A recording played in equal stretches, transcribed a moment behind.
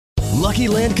Lucky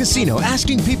Land Casino,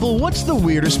 asking people, what's the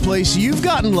weirdest place you've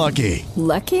gotten lucky?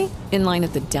 Lucky? In line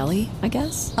at the deli, I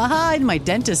guess? Aha, in my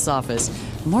dentist's office.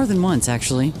 More than once,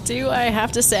 actually. Do I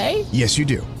have to say? Yes, you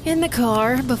do. In the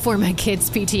car before my kids'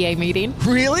 PTA meeting.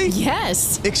 Really?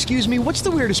 Yes. Excuse me, what's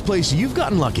the weirdest place you've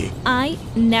gotten lucky? I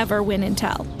never win and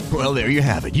tell. Well, there you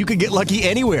have it. You can get lucky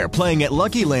anywhere, playing at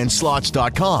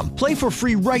LuckyLandSlots.com. Play for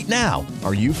free right now.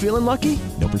 Are you feeling lucky?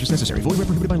 No purchase necessary. Void where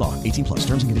prohibited by law. 18 plus.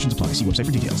 Terms and conditions apply. See website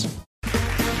for details.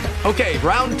 Okay,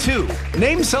 round two.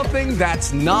 Name something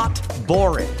that's not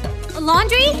boring. A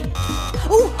laundry?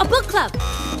 Ooh, a book club.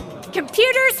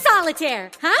 Computer solitaire,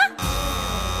 huh?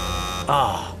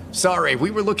 Ah, sorry,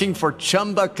 we were looking for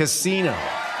Chumba Casino.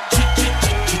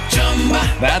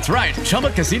 That's right,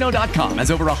 ChumbaCasino.com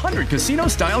has over 100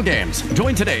 casino-style games.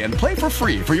 Join today and play for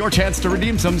free for your chance to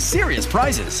redeem some serious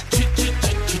prizes.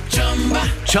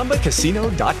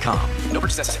 ChumbaCasino.com. No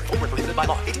purchase necessary. Void where prohibited by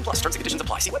law. 18 plus. Terms and conditions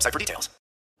apply. See website for details.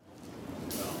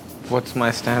 What's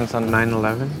my stance on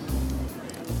 9/11?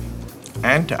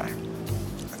 Anti.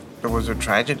 It was a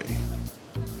tragedy.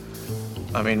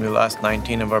 I mean, we lost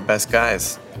 19 of our best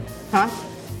guys. Huh?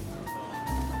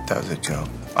 That was a joke,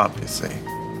 obviously.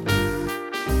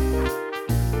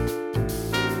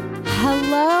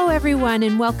 Hello, everyone,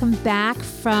 and welcome back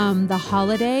from the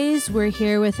holidays. We're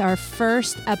here with our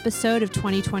first episode of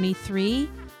 2023.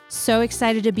 So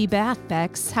excited to be back,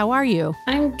 Bex. How are you?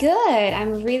 I'm good.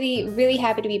 I'm really, really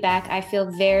happy to be back. I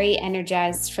feel very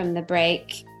energized from the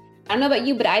break. I don't know about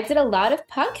you, but I did a lot of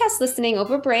podcast listening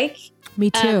over break. Me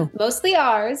too. Mostly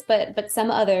ours, but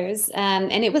some others. And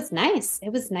it was nice.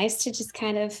 It was nice to just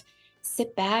kind of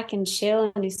sit back and chill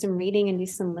and do some reading and do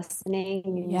some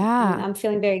listening. Yeah. I'm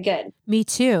feeling very good. Me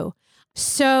too.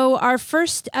 So our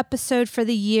first episode for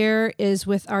the year is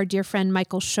with our dear friend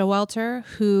Michael Showalter,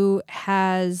 who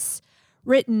has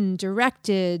written,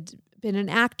 directed, been an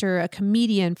actor, a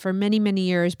comedian for many, many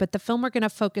years. But the film we're going to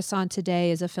focus on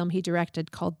today is a film he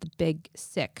directed called The Big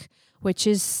Sick, which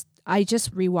is, I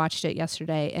just rewatched it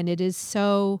yesterday, and it is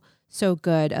so, so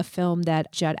good. A film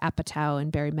that Judd Apatow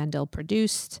and Barry Mendel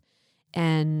produced,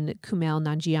 and Kumail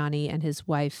Nanjiani and his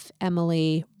wife,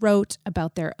 Emily, wrote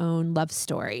about their own love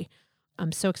story.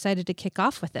 I'm so excited to kick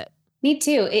off with it. Me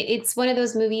too. It's one of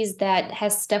those movies that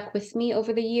has stuck with me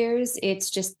over the years. It's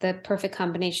just the perfect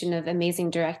combination of amazing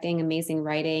directing, amazing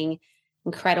writing,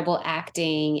 incredible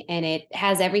acting, and it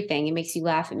has everything. It makes you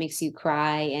laugh, it makes you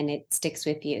cry, and it sticks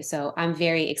with you. So I'm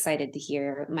very excited to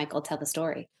hear Michael tell the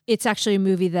story. It's actually a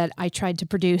movie that I tried to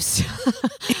produce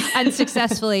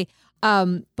unsuccessfully,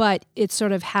 but it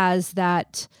sort of has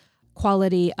that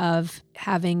quality of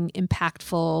having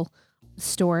impactful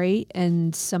story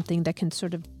and something that can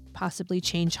sort of possibly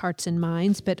change hearts and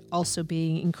minds, but also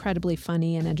being incredibly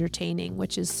funny and entertaining,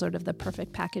 which is sort of the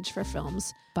perfect package for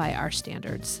films by our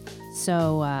standards.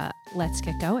 So let's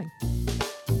get going.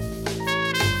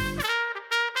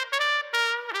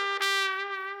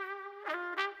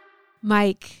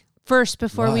 Mike, first,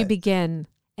 before we begin,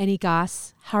 any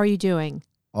goss? How are you doing?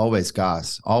 Always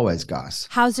goss. Always goss.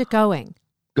 How's it going?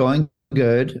 Going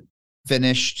good.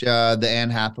 Finished the Anne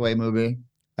Hathaway movie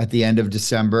at the end of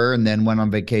December and then went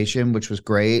on vacation, which was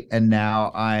great. And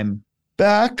now I'm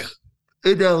back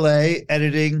in LA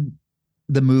editing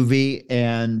the movie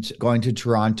and going to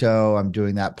Toronto. I'm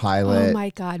doing that pilot. Oh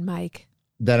my God, Mike.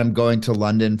 Then I'm going to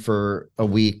London for a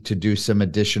week to do some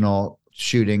additional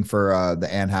shooting for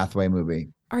the Anne Hathaway movie.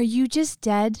 Are you just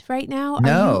dead right now?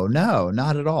 No,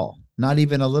 not at all. Not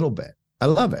even a little bit. I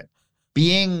love it.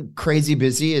 Being crazy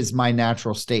busy is my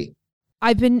natural state.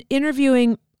 I've been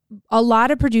interviewing a lot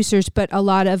of producers, but a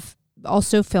lot of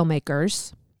also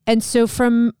filmmakers. And so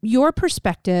from your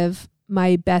perspective,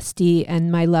 my bestie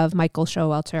and my love, Michael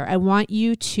Showalter, I want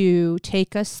you to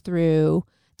take us through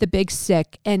The Big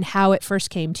Sick and how it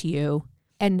first came to you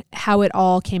and how it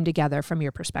all came together from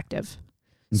your perspective.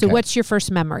 So what's your first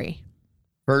memory?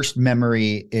 First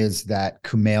memory is that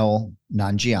Kumail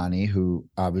Nanjiani, who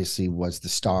obviously was the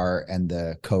star and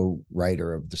the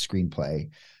co-writer of the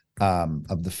screenplay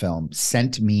of the film,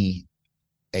 sent me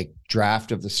a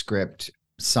draft of the script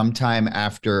sometime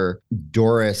after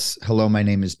Doris, Hello, My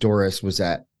Name is Doris, was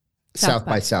at South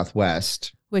by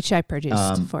Southwest. Which I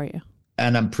produced for you.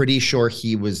 And I'm pretty sure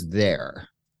he was there.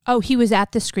 Oh, he was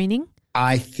at the screening?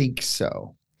 I think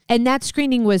so. And that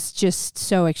screening was just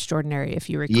so extraordinary, if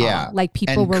you recall. Yeah. Like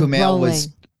people were rolling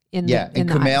in the and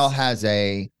Kumail has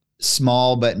a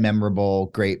small but memorable,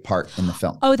 great part in the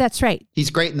film. Oh, that's right.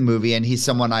 He's great in the movie, and he's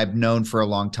someone I've known for a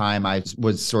long time. I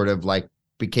was sort of like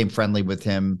became friendly with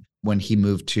him when he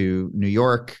moved to New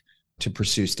York to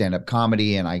pursue stand-up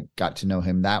comedy, and I got to know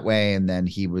him that way. And then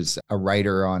he was a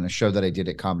writer on a show that I did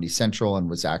at Comedy Central and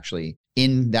was actually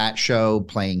in that show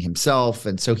playing himself.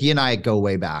 And so he and I go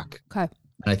way back. Okay.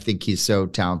 And I think he's so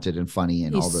talented and funny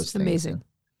and all those things. Amazing.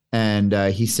 And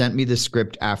he sent me the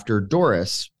script after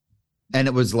Doris, and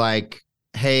it was like,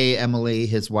 hey, Emily,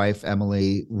 his wife,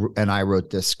 Emily, and I wrote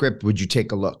this script. Would you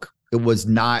take a look? It was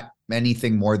not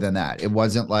anything more than that. It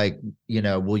wasn't like,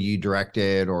 will you direct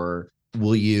it or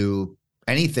will you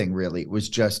anything really? It was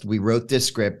just, we wrote this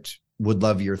script, would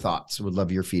love your thoughts, would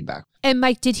love your feedback. And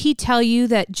Mike, did he tell you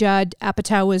that Judd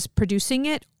Apatow was producing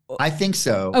it? I think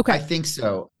so. Okay. I think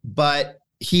so. But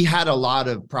he had a lot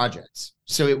of projects.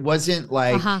 So it wasn't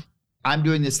like, I'm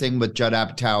doing this thing with Judd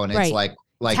Apatow and it's like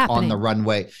on the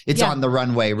runway. It's on the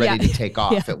runway ready to take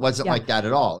off. It wasn't like that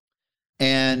at all.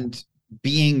 And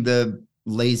being the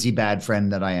lazy bad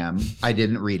friend that I am, I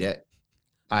didn't read it.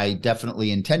 I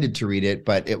definitely intended to read it,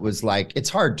 but it was like, it's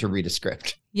hard to read a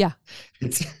script. Yeah.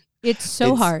 It's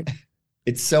so hard.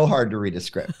 It's so hard to read a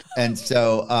script. And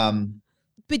so,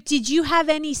 but did you have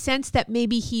any sense that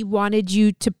maybe he wanted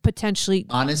you to potentially?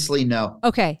 Honestly, no.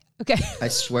 Okay. I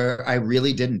swear I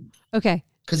really didn't. Okay.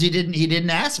 Because he didn't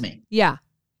ask me. Yeah.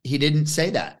 He didn't say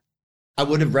that. I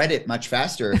would have read it much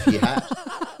faster if he had.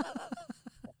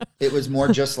 It was more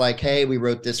just like, hey, we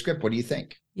wrote this script. What do you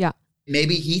think? Yeah.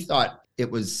 Maybe he thought it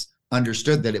was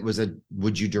understood that it was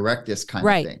would you direct this kind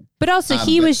of thing? But also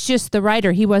he was just the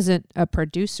writer. He wasn't a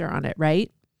producer on it,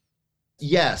 right?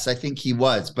 Yes, I think he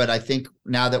was. But I think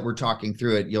now that we're talking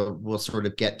through it, we'll sort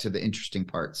of get to the interesting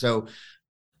part. So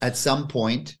at some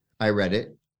point I read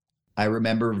it. I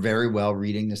remember very well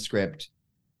reading the script.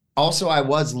 Also, I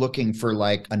was looking for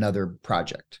like another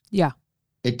project. Yeah.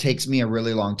 It takes me a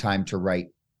really long time to write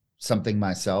something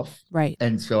myself. Right.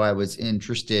 And so I was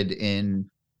interested in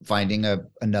finding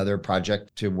another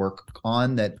project to work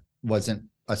on that wasn't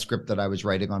a script that I was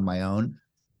writing on my own.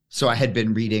 So I had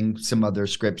been reading some other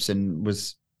scripts and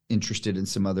was interested in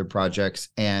some other projects.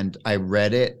 And I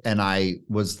read it and I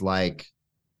was like,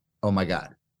 oh my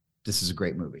God, this is a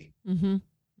great movie. Mm-hmm.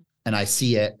 And I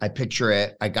see it, I picture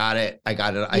it, I got it, I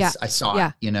saw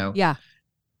it, Yeah.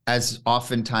 As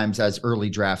oftentimes as early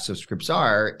drafts of scripts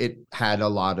are, it had a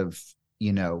lot of,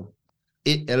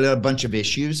 it had a bunch of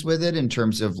issues with it in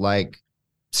terms of like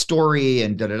story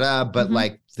and but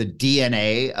like the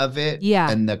DNA of it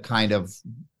and the kind of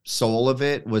soul of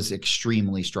it was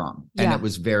extremely strong. And it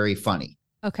was very funny.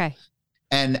 Okay.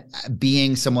 And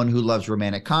being someone who loves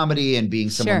romantic comedy and being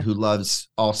someone who loves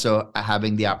also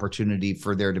having the opportunity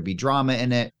for there to be drama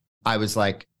in it, I was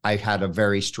like, I had a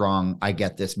very strong, I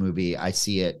get this movie, I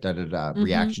see it,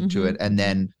 reaction to it. And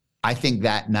then I think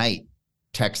that night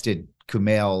texted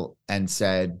Kumail and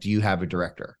said, do you have a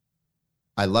director?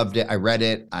 I loved it. I read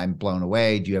it. I'm blown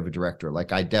away. Do you have a director?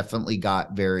 Like I definitely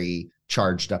got very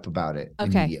charged up about it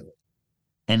immediately.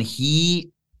 And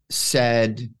he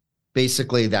said,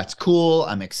 basically, that's cool.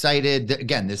 I'm excited.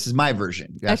 Again, this is my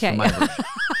version. That's my version.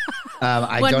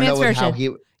 I don't know how he...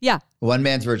 Yeah. One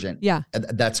man's version. Yeah.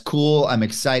 That's cool. I'm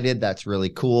excited. That's really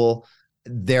cool.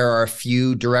 There are a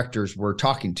few directors we're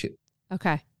talking to.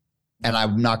 Okay. And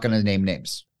I'm not going to name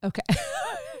names. Okay.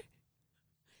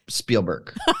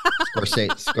 Spielberg.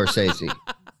 Scorsese.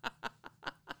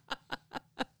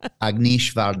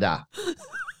 Agnieszka Varda.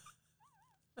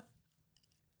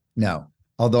 No.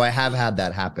 Although I have had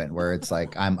that happen where it's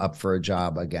like I'm up for a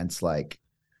job against like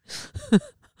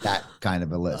that kind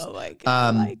of a list. Oh my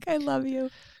God, Mike, I love you.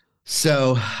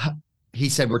 So he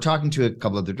said, we're talking to a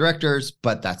couple of the directors,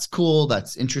 but that's cool.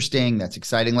 That's interesting. That's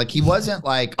exciting. Like he wasn't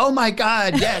like, oh my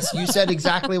God, yes, you said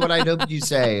exactly what I hoped you'd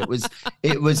say.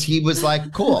 He was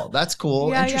like, cool. That's cool.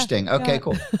 Yeah, interesting. Yeah, okay,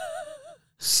 cool.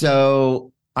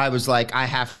 So I was like, I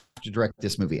have to direct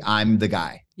this movie. I'm the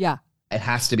guy. Yeah. It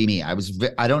has to be me.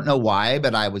 I don't know why,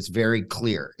 but I was very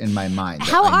clear in my mind.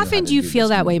 How often do you feel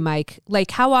that way, Mike?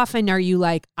 Like how often are you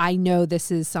like, I know this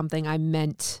is something I'm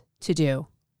meant to do?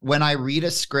 When I read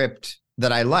a script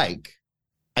that I like,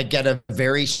 I get a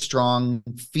very strong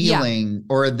feeling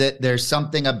or that there's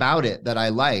something about it that I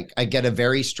like. I get a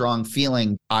very strong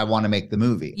feeling I want to make the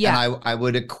movie. Yeah. And I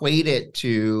would equate it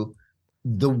to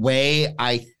the way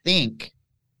I think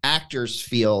actors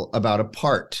feel about a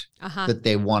part that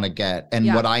they want to get.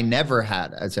 And what I never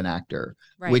had as an actor,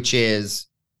 which is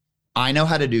I know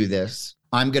how to do this.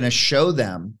 I'm going to show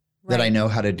them that I know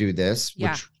how to do this,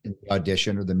 which in the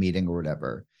audition or the meeting or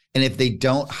whatever. And if they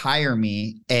don't hire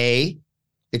me, A,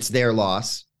 it's their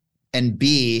loss. And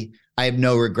B, I have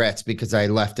no regrets because I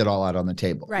left it all out on the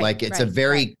table. Right, like it's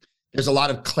there's a lot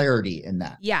of clarity in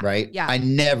that. Yeah. Right. Yeah. I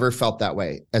never felt that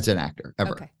way as an actor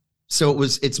ever. Okay. So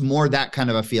it's more that kind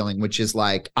of a feeling, which is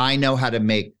like, I know how to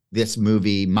make this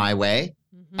movie my way.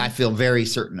 I feel very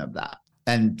certain of that.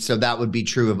 And so that would be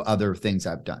true of other things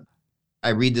I've done. I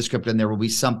read the script and there will be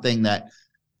something that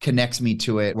connects me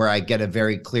to it where I get a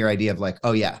very clear idea of like,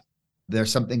 oh yeah,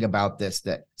 there's something about this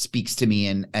that speaks to me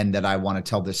and that I want to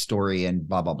tell this story and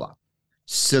blah, blah, blah.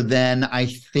 So then I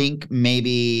think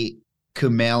maybe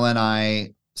Kumail and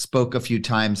I spoke a few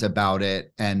times about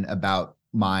it and about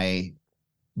my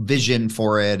vision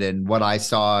for it and what I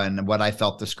saw and what I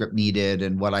felt the script needed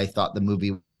and what I thought the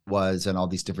movie was and all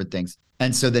these different things.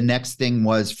 And so the next thing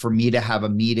was for me to have a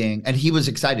meeting, and he was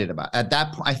excited about it. At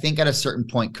that point, I think at a certain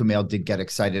point, Kumail did get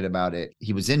excited about it.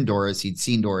 He was in Doris. He'd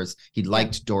seen Doris. He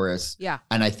liked Doris. Yeah.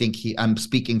 And I think I'm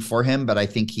speaking for him, but I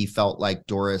think he felt like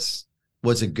Doris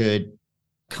was a good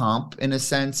comp in a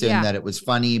sense, in that it was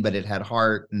funny, but it had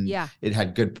heart and it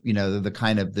had good, the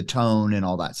kind of the tone and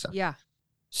all that stuff. Yeah.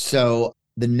 So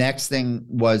the next thing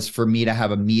was for me to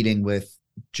have a meeting with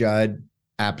Judd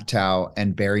Apatow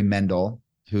and Barry Mendel,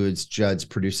 who is Judd's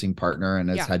producing partner and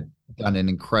has done an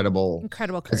incredible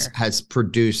career. Has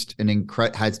produced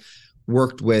has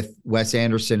worked with Wes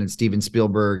Anderson and Steven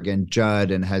Spielberg and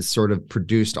Judd and has sort of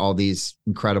produced all these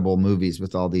incredible movies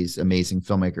with all these amazing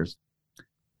filmmakers.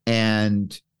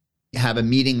 And have a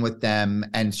meeting with them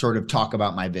and sort of talk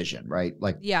about my vision, right?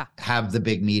 Like have the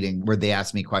big meeting where they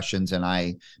ask me questions and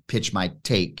I pitch my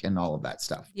take and all of that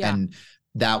stuff. Yeah. And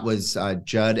that was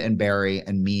Judd and Barry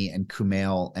and me and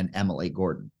Kumail and Emily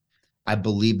Gordon. I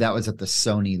believe that was at the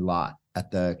Sony lot,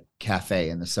 at the cafe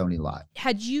in the Sony lot.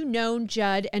 Had you known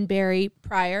Judd and Barry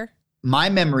prior? My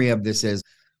memory of this is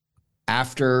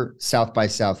after South by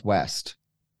Southwest,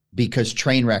 because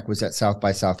Trainwreck was at South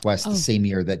by Southwest the same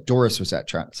year that Doris was at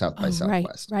South by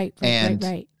Southwest. Right.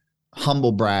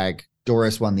 Humble brag,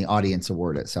 Doris won the audience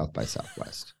award at South by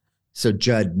Southwest. So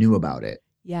Judd knew about it.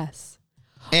 Yes.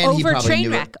 And over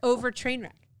Trainwreck.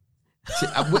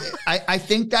 I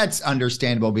think that's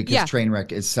understandable because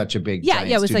Trainwreck is such a big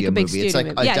giant it was studio like a big movie. It's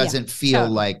studio like it doesn't feel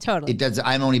like totally. It does.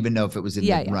 I don't even know if it was in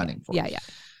the running for it. Yeah.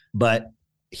 But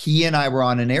he and I were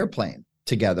on an airplane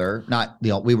together.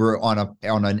 We were on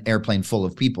an airplane full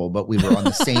of people, but we were on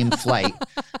the same flight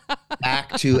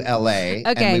back to LA.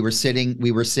 Okay. And we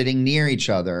were sitting near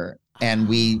each other and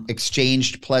we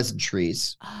exchanged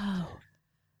pleasantries. Oh.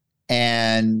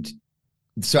 And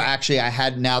so actually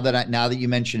now that you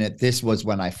mention it, this was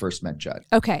when I first met Judd.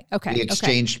 Okay. We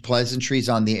exchanged pleasantries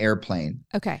on the airplane.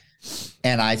 Okay.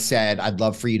 And I said, I'd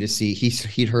love for you to see,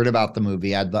 he'd heard about the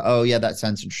movie. Oh yeah, that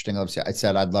sounds interesting. I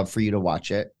said, I'd love for you to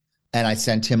watch it. And I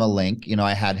sent him a link.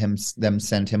 I had them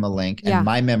send him a link. And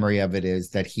my memory of it is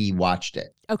that he watched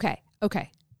it. Okay.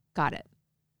 Got it.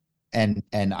 And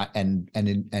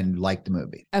liked the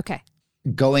movie. Okay.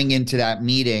 Going into that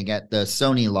meeting at the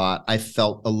Sony lot, I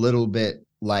felt a little bit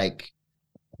like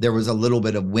there was a little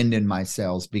bit of wind in my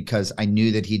sails because I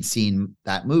knew that he'd seen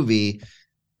that movie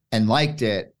and liked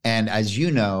it. And as you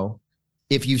know,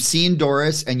 if you've seen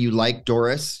Doris and you like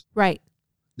Doris, right,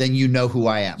 then you know who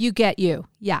I am. You get you.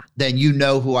 Yeah. Then you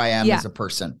know who I am as a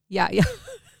person. Yeah.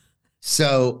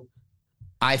 So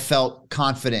I felt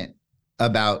confident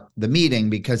about the meeting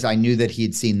because I knew that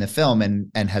he'd seen the film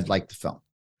and had liked the film.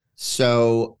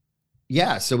 So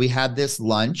we had this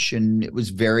lunch and it was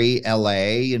very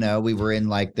LA, we were in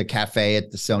like the cafe at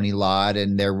the Sony lot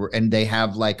and they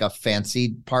have like a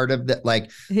fancy part of that. Like,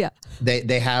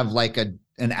 they have like an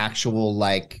actual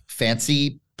like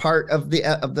fancy part of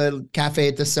the cafe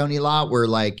at the Sony lot where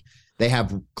like they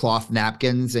have cloth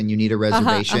napkins and you need a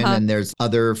reservation and there's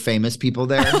other famous people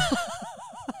there.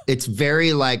 It's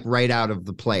very like right out of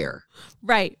The Player.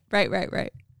 Right.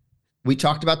 We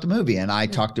talked about the movie and I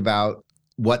talked about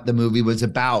what the movie was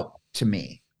about to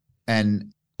me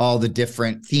and all the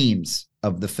different themes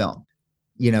of the film,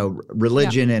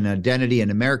 religion and identity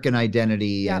and American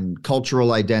identity and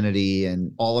cultural identity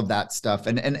and all of that stuff.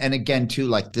 And again, too,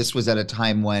 like this was at a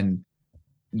time when,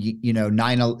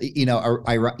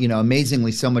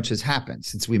 amazingly so much has happened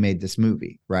since we made this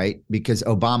movie, right? Because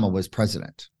Obama was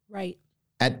president. Right.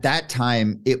 At that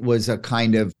time, it was a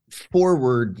kind of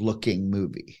forward-looking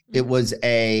movie. It was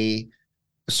a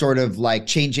sort of like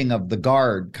changing of the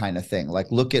guard kind of thing.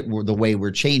 Like, look at the way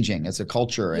we're changing as a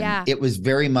culture. And it was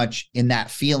very much in that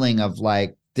feeling of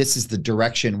like, this is the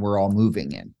direction we're all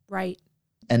moving in. Right.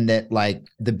 And that like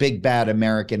the big bad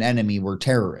American enemy were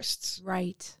terrorists.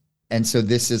 Right. And so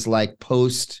this is like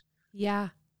post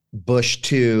Bush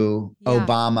 2,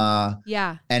 Obama.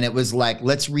 Yeah. And it was like,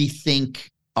 let's rethink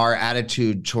our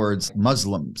attitude towards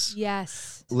Muslims.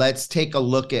 Yes. Let's take a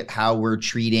look at how we're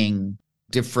treating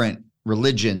different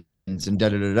religions and da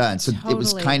da da da. And so it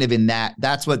was kind of in that.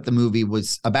 That's what the movie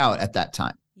was about at that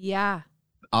time. Yeah.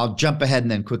 I'll jump ahead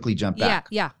and then quickly jump back.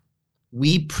 Yeah.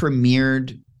 We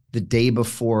premiered the day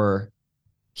before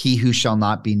He Who Shall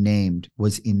Not Be Named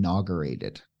was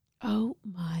inaugurated. Oh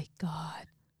my God.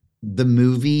 The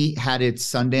movie had its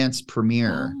Sundance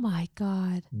premiere. Oh my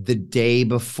God. The day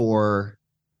before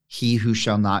He Who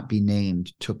Shall Not Be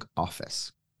Named took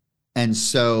office. And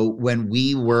so when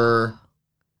we were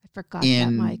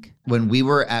when we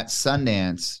were at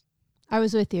Sundance, I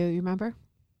was with you, you remember?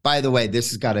 By the way, this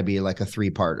has got to be like a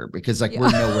 3-parter because like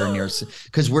we're nowhere near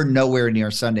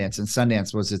Sundance, and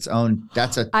Sundance was its own.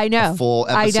 That's a full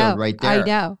episode right there. I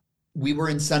know. We were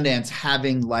in Sundance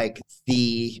having like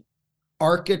the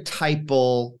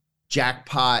archetypal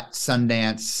jackpot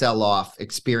Sundance sell-off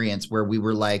experience where we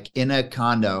were like in a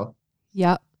condo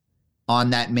on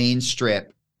that main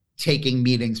strip taking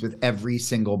meetings with every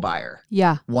single buyer.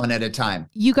 Yeah. One at a time.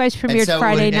 You guys premiered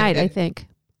Friday night, I think.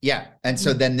 Yeah. And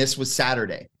so then this was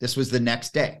Saturday. This was the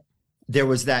next day. There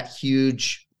was that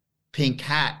huge pink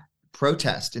hat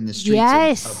protest in the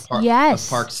streets of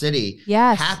Park City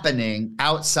happening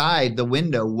outside the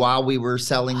window while we were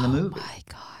selling the movie. Oh my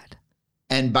God.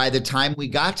 And by the time we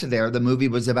got to there, the movie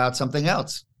was about something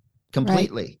else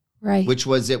completely. Right. Which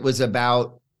was, it was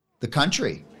about the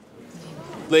country.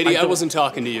 Lady, I wasn't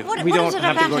talking to you. We don't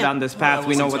have to go down this path.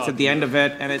 We know what's at the end of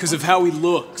it. And because of how he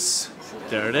looks.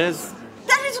 There it is.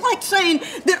 That is like saying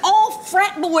that all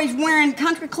frat boys wearing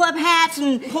country club hats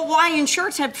and Hawaiian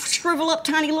shirts have shrivel up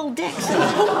tiny little dicks.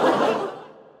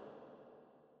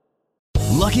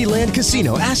 Lucky Land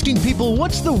Casino, asking people,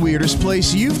 what's the weirdest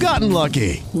place you've gotten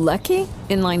lucky? Lucky?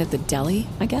 In line at the deli,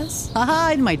 I guess?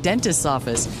 Aha, in my dentist's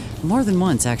office. More than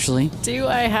once, actually. Do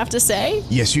I have to say?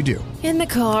 Yes, you do. In the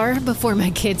car before my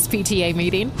kids' PTA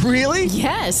meeting. Really?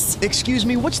 Yes. Excuse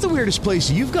me, what's the weirdest place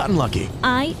you've gotten lucky?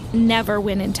 I never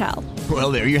win and tell.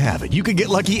 Well, there you have it. You can get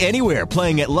lucky anywhere,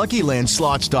 playing at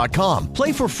LuckyLandSlots.com.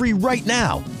 Play for free right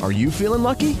now. Are you feeling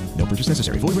lucky? No purchase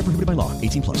necessary. Void where prohibited by law.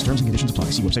 18 plus. Terms and conditions apply.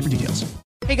 See website for details.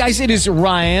 Hey guys, it is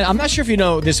Ryan. I'm not sure if you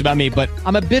know this about me, but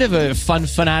I'm a bit of a fun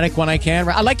fanatic when I can.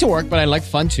 I like to work, but I like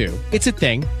fun too. It's a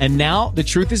thing. And now the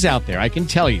truth is out there. I can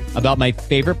tell you about my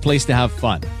favorite place to have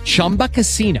fun. Chumba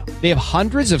Casino. They have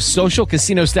hundreds of social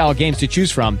casino style games to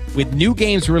choose from with new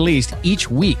games released each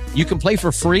week. You can play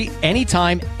for free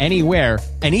anytime, anywhere.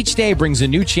 And each day brings a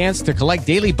new chance to collect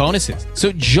daily bonuses.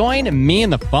 So join me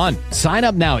in the fun. Sign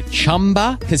up now at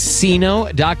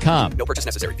ChumbaCasino.com. No purchase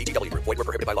necessary. VGW. Void where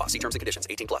prohibited by law. See terms and conditions.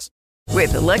 18 plus.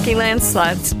 With the Lucky Land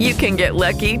Slots, you can get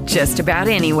lucky just about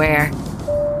anywhere.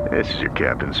 This is your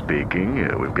captain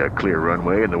speaking. We've got clear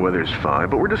runway and the weather's fine,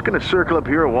 but we're just going to circle up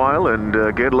here a while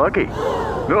and get lucky.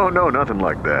 No, nothing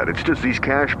like that. It's just these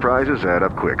cash prizes add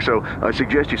up quick. So I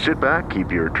suggest you sit back,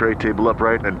 keep your tray table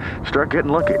upright, and start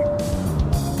getting lucky.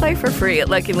 Play for free at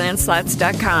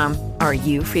LuckyLandSlots.com. Are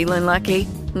you feeling lucky?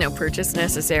 No purchase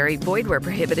necessary. Void where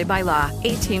prohibited by law.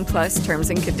 18 plus terms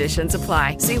and conditions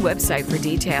apply. See website for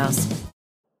details.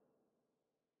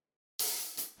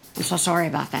 I'm so sorry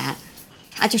about that.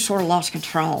 I just sort of lost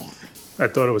control. I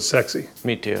thought it was sexy.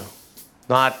 Me too.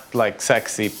 Not like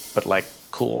sexy, but like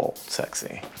cool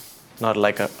sexy. Not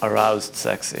like a aroused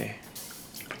sexy.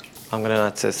 I'm gonna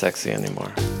not say sexy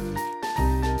anymore.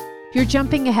 You're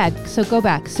jumping ahead, so go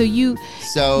back. So you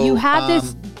had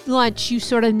this lunch, you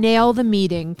sort of nail the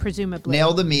meeting, presumably.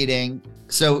 Nail the meeting.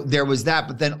 So there was that,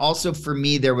 but then also for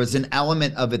me, there was an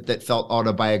element of it that felt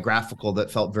autobiographical,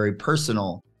 that felt very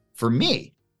personal for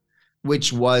me,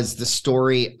 which was the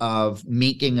story of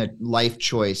making a life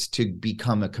choice to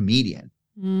become a comedian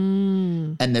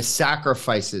and the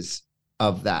sacrifices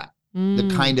of that,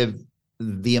 the kind of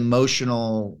the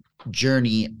emotional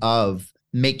journey of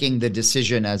making the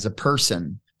decision as a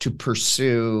person to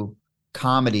pursue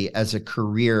comedy as a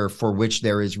career for which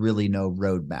there is really no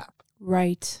roadmap.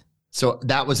 Right. So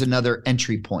that was another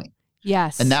entry point.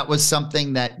 Yes. And that was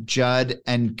something that Judd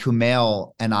and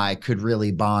Kumail and I could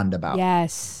really bond about.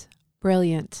 Yes.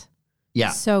 Brilliant. Yeah.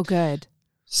 So good.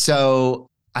 So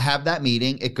I have that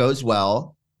meeting. It goes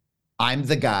well. I'm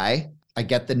the guy. I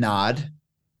get the nod.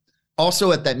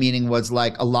 Also at that meeting was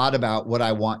like a lot about what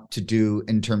I want to do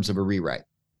in terms of a rewrite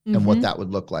and what that would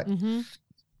look like.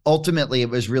 Ultimately, it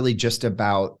was really just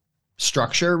about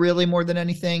structure, really more than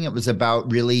anything. It was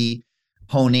about really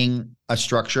honing a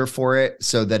structure for it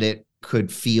so that it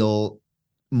could feel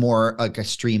more like a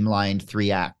streamlined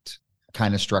 3-act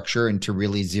kind of structure, and to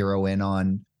really zero in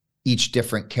on each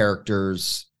different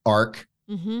character's arc,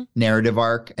 narrative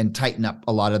arc, and tighten up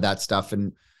a lot of that stuff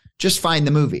and just find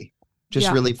the movie.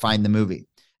 Really find the movie.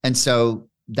 And so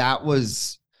that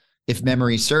was, if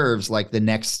memory serves, like the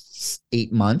next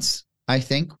 8 months, I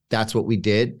think. That's what we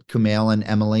did. Kumail and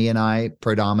Emily and I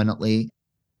predominantly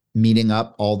meeting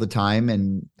up all the time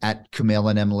and at Kumail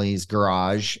and Emily's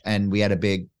garage. And we had a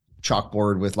big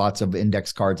chalkboard with lots of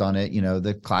index cards on it,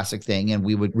 the classic thing. And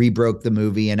we would rebroke the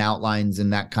movie and outlines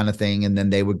and that kind of thing. And then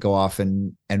they would go off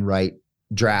and write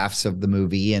drafts of the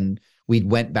movie. And we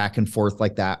went back and forth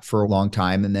like that for a long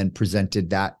time and then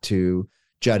presented that to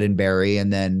Judd and Barry.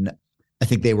 And then I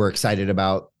think they were excited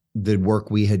about the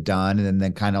work we had done. And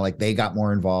then kind of like they got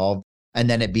more involved. And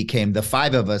then it became the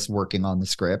 5 of us working on the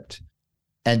script.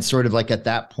 And sort of like at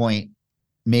that point,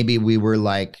 maybe we were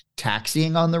like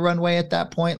taxiing on the runway at that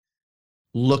point,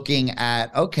 looking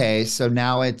at, okay, so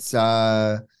now it's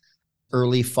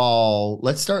early fall.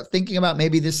 Let's start thinking about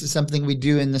maybe this is something we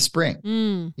do in the spring,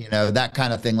 that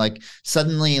kind of thing. Like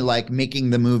suddenly like making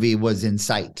the movie was in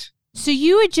sight. So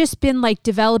you had just been like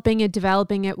developing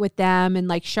it with them and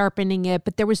like sharpening it,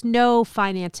 but there was no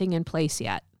financing in place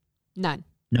yet. None.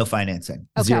 No financing.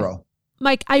 Okay. 0.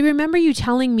 Mike, I remember you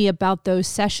telling me about those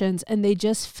sessions and they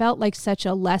just felt like such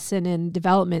a lesson in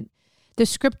development. The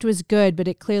script was good, but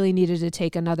it clearly needed to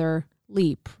take another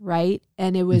leap, right?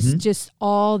 And it was just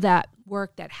all that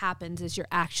work that happens as you're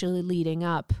actually leading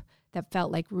up that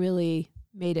felt like really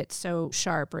made it so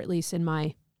sharp, or at least in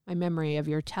my memory of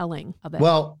your telling of it.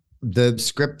 Well, the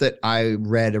script that I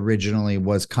read originally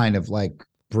was kind of like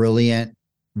brilliant,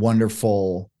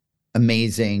 wonderful,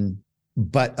 amazing,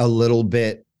 but a little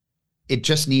bit, it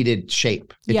just needed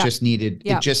shape. It just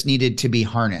needed to be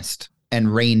harnessed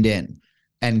and reined in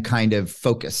and kind of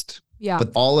focused. Yeah.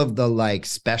 But all of the like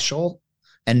special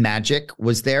and magic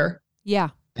was there. Yeah.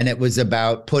 And it was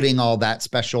about putting all that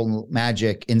special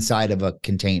magic inside of a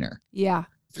container. Yeah.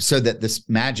 So that this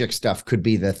magic stuff could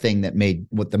be the thing that made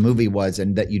what the movie was,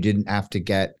 and that you didn't have to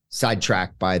get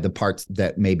sidetracked by the parts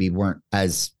that maybe weren't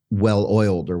as well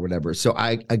oiled or whatever. So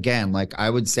I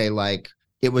would say like,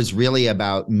 it was really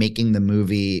about making the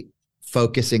movie,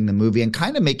 focusing the movie, and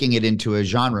kind of making it into a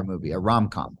genre movie, a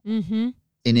rom-com. Mm-hmm.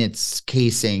 In its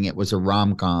casing, it was a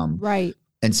rom-com. Right.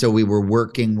 And so we were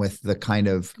working with the kind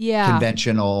of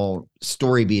conventional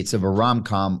story beats of a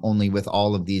rom-com, only with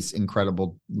all of these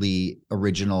incredibly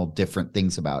original, different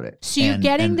things about it. So you're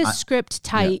getting the script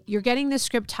tight. Yeah. You're getting the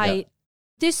script tight. Yeah.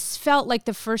 This felt like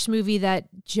the first movie that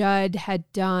Judd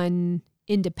had done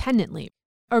independently.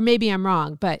 Or maybe I'm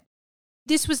wrong, but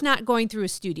this was not going through a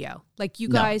studio. Like you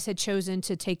guys had chosen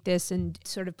to take this and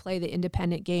sort of play the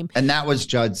independent game. And that was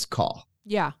Judd's call.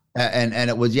 Yeah. And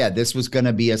it was, this was going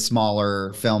to be a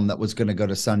smaller film that was going to go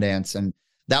to Sundance. And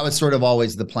that was sort of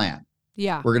always the plan.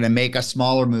 Yeah. We're going to make a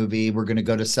smaller movie. We're going to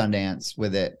go to Sundance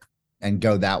with it and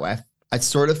go that way. I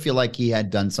sort of feel like he had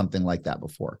done something like that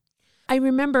before. I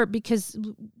remember because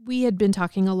we had been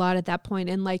talking a lot at that point,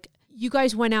 and like, you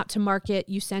guys went out to market.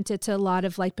 You sent it to a lot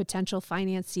of like potential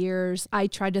financiers. I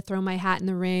tried to throw my hat in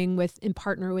the ring and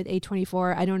partner with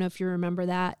A24. I don't know if you remember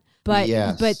that, but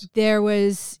there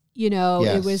was,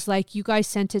 it was like you guys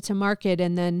sent it to market,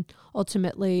 and then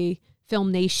ultimately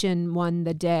Film Nation won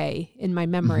the day in my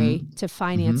memory to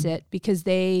finance it because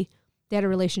they had a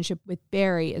relationship with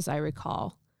Barry, as I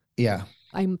recall. Yeah.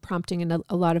 I'm prompting in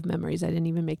a lot of memories. I didn't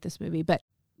even make this movie, but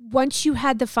once you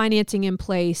had the financing in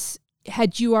place,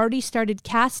 had you already started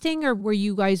casting, or were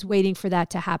you guys waiting for that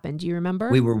to happen? Do you remember?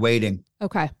 We were waiting.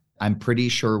 Okay. I'm pretty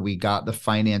sure we got the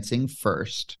financing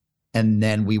first, and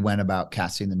then we went about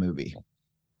casting the movie.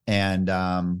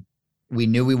 And we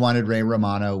knew we wanted Ray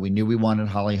Romano. We knew we wanted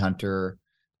Holly Hunter.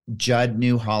 Judd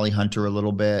knew Holly Hunter a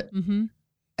little bit,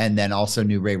 and then also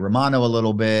knew Ray Romano a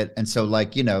little bit. And so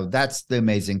that's the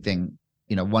amazing thing.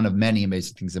 One of many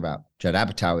amazing things about Judd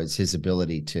Apatow is his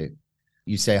ability to,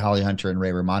 you say Holly Hunter and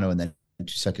Ray Romano, and then 2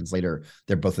 seconds later,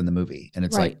 they're both in the movie. And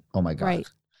it's like, oh my God. Right.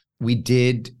 We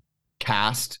did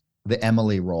cast the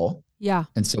Emily role. Yeah.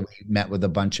 And so we met with a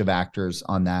bunch of actors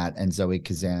on that. And Zoe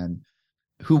Kazan,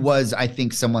 who was, I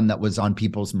think, someone that was on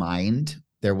people's mind.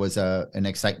 There was an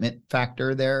excitement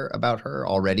factor there about her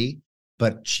already,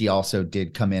 but she also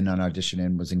did come in on audition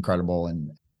and was incredible.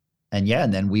 And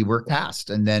then we were cast,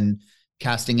 and then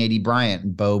casting A.D. Bryant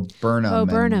and Bo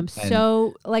Burnham.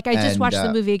 So I just watched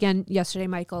the movie again yesterday,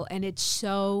 Michael, and it's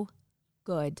so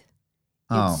good.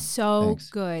 It's so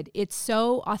good. It's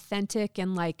so authentic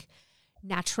and like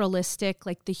naturalistic.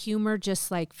 Like the humor just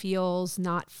like feels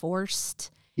not forced.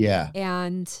 Yeah.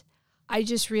 And I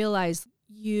just realized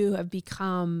you have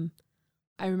become,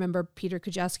 I remember Peter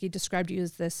Kujawski described you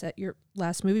as this at your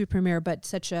last movie premiere, but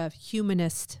such a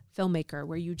humanist filmmaker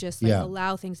where you just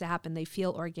allow things to happen. They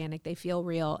feel organic, they feel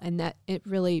real. And that it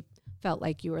really felt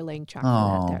like you were laying chalk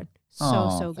for that there.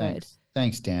 So good.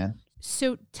 Thanks, Dan.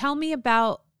 So tell me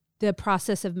about the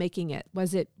process of making it?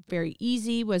 Was it very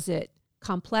easy? Was it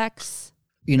complex?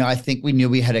 I think we knew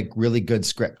we had a really good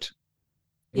script.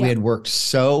 Yeah. We had worked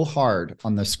so hard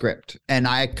on the script. And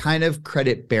I kind of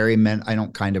credit Barry Mendel. I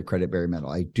don't kind of credit Barry Mendel.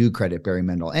 I do credit Barry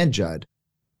Mendel and Judd.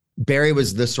 Barry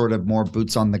was the sort of more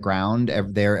boots on the ground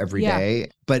there every day,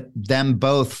 but them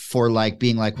both for like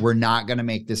being like, we're not going to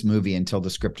make this movie until the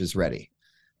script is ready.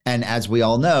 And as we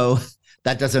all know,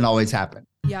 that doesn't always happen.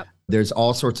 Yep. There's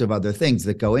all sorts of other things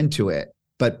that go into it.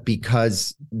 But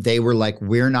because they were like,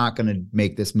 we're not going to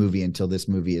make this movie until this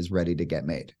movie is ready to get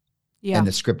made. Yeah. And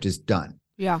the script is done.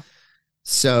 Yeah.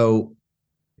 So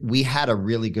we had a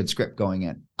really good script going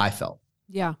in, I felt.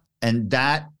 Yeah. And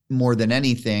that more than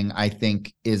anything, I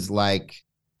think is like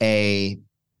if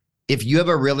you have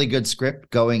a really good script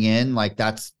going in, like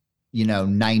that's,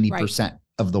 90%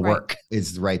 of the work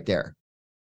is right there.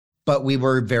 But we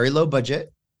were very low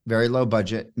budget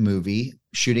movie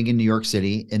shooting in New York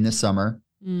City in the summer.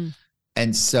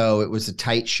 And so it was a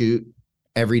tight shoot.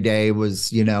 Every day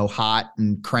was, hot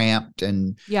and cramped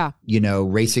and,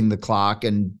 racing the clock.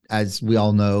 And as we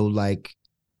all know, like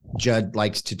Judd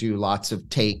likes to do lots of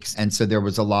takes. And so there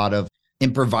was a lot of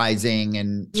improvising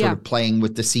and sort of playing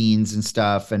with the scenes and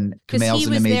stuff. And Kumail's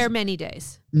an amazing. There many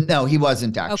days. No, he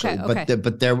wasn't actually, Okay.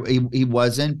 but there he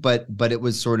wasn't, but it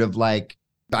was sort of like,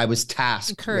 I was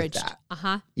tasked with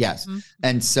that. Yes. Mm-hmm.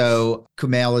 And so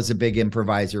Kumail is a big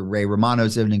improviser. Ray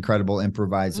Romano's an incredible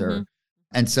improviser. Mm-hmm.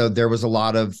 And so there was a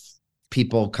lot of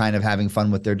people kind of having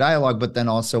fun with their dialogue, but then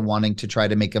also wanting to try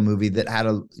to make a movie that had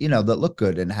that looked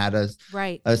good and had a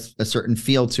certain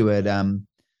feel to it. And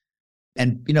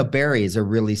Barry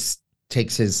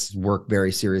takes his work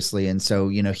very seriously. And so,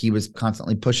 he was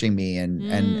constantly pushing me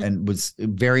and was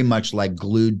very much like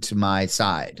glued to my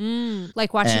side.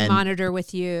 Like watching monitor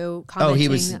with you. Oh, he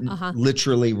was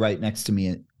literally right next to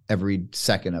me every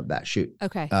second of that shoot.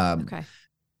 Okay. Okay.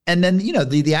 And then,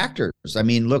 the actors, I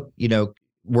mean, look,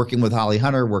 working with Holly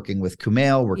Hunter, working with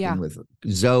Kumail, working with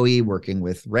Zoe, working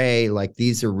with Ray, like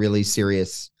these are really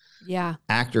serious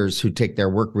actors who take their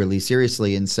work really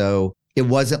seriously. And so it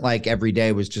wasn't like every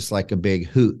day was just like a big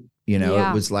hoot,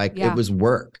 it was like, it was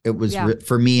work. It was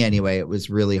for me anyway, it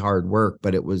was really hard work,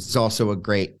 but it was also a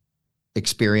great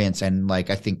experience. And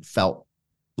like, I think felt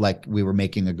like we were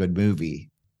making a good movie.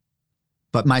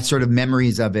 But my sort of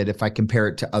memories of it, if I compare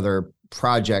it to other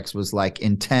projects, was like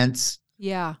intense,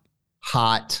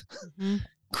 hot,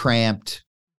 cramped,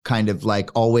 kind of like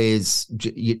always,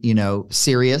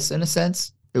 serious in a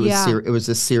sense. It was it was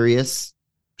a serious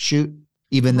shoot,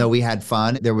 even though we had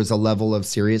fun. There was a level of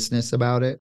seriousness about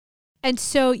it. And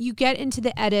so you get into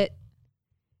the edit.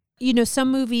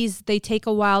 Some movies they take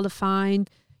a while to find.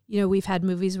 We've had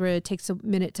movies where it takes a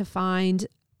minute to find.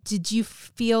 Did you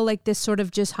feel like this sort of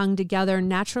just hung together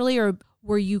naturally, or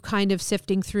were you kind of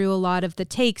sifting through a lot of the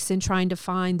takes and trying to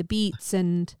find the beats?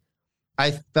 And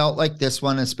I felt like this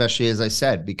one, especially as I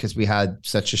said, because we had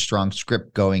such a strong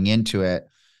script going into it,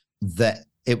 that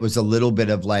it was a little bit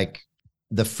of like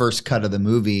the first cut of the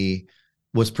movie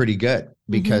was pretty good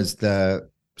because the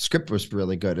script was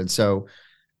really good. And so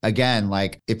again,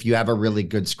 like if you have a really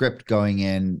good script going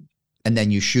in and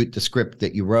then you shoot the script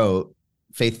that you wrote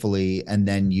faithfully and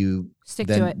then you stick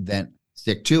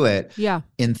to it. Yeah.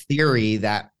 In theory,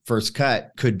 that first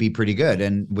cut could be pretty good.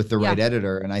 And with the right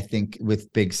editor. And I think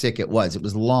with Big Sick, it was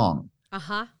long.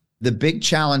 The big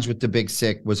challenge with the Big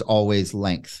Sick was always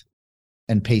length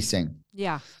and pacing.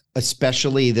 Yeah.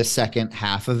 Especially the second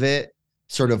half of it,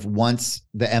 sort of once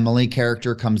the Emily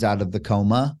character comes out of the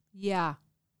coma. Yeah.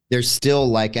 There's still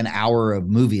like an hour of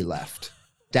movie left.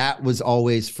 That was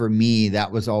always, for me,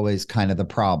 that was always kind of the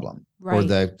problem. Right. Or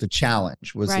the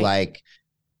challenge was like,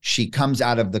 she comes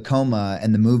out of the coma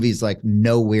and the movie's like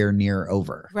nowhere near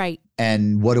over. Right.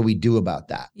 And what do we do about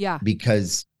that? Yeah.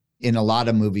 Because in a lot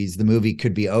of movies, the movie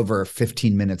could be over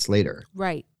 15 minutes later.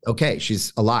 Right. Okay,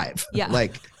 she's alive. Yeah.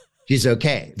 Like she's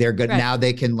okay. They're good. Right. Now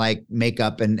they can like make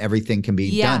up and everything can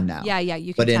be done now. Yeah.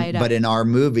 You can tie it up. But in our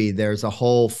movie, there's a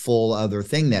whole full other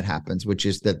thing that happens, which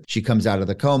is that she comes out of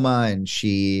the coma and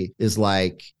she is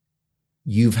like,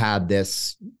 you've had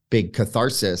this big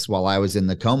catharsis while I was in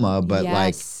the coma, but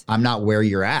like, I'm not where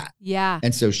you're at. Yeah.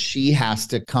 And so she has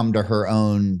to come to her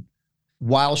own.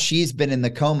 While she's been in the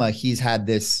coma, he's had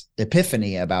this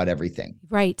epiphany about everything.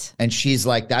 Right. And she's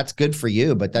like, that's good for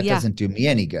you, but that doesn't do me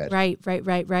any good. Right.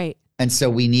 And so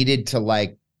we needed to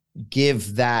like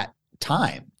give that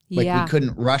time. Like we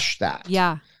couldn't rush that.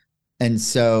 Yeah. And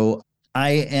so I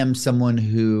am someone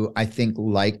who I think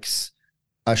likes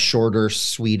a shorter,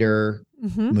 sweeter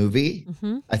movie.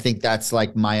 I think that's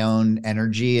like my own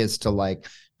energy is to like,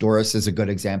 Doris is a good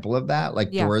example of that.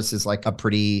 Like Doris is like a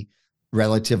pretty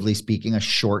relatively speaking, a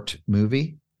short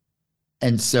movie.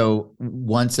 And so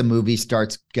once a movie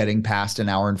starts getting past an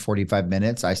hour and 45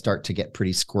 minutes, I start to get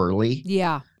pretty squirrely.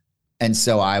 Yeah. And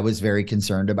so I was very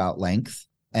concerned about length.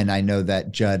 And I know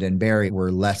that Judd and Barry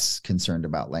were less concerned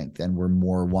about length and were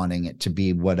more wanting it to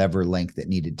be whatever length it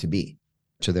needed to be,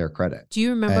 to their credit. Do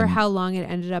you remember And how long it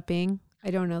ended up being? I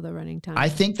don't know the running time. I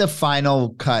think the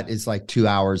final cut is like 2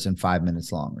 hours and 5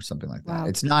 minutes long or something like that. Wow.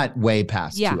 It's not way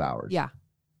past 2 hours. Yeah.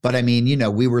 But I mean,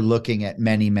 we were looking at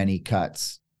many, many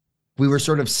cuts. We were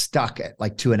sort of stuck at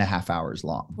like 2.5 hours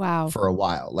long. Wow. For a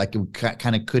while. Like we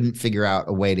kind of couldn't figure out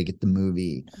a way to get the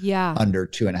movie under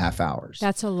 2.5 hours.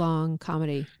 That's a long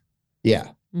comedy. Yeah.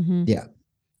 Mm-hmm. Yeah.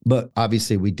 But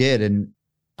obviously we did. And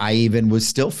I even was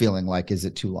still feeling like, is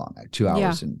it too long? 2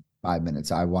 hours and 5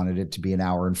 minutes. I wanted it to be an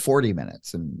hour and 40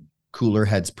 minutes, and cooler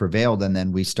heads prevailed. And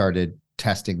then we started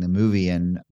testing the movie,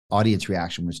 and audience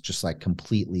reaction was just like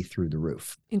completely through the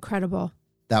roof. Incredible.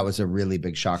 That was a really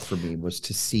big shock for me, was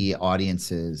to see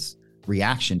audiences'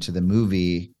 reaction to the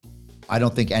movie. I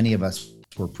don't think any of us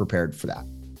were prepared for that,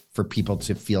 for people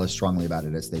to feel as strongly about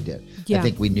it as they did. Yeah. I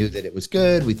think we knew that it was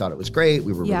good. We thought it was great.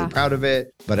 We were Yeah. really proud of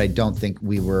it. But I don't think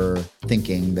we were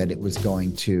thinking that it was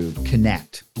going to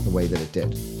connect the way that it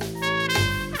did.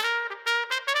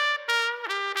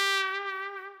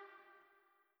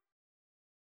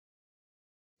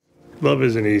 Love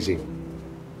isn't easy.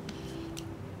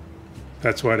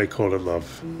 That's why they call it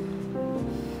love.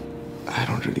 I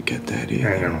don't really get that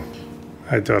either. I know.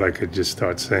 I thought I could just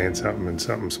start saying something and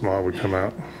something small would come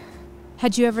out.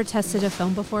 Had you ever tested a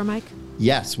film before, Mike?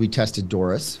 Yes, we tested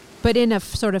Doris. But in a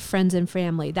sort of friends and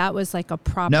family. That was like a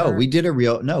proper... No, we did a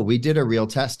real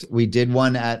test. We did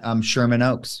one at Sherman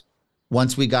Oaks.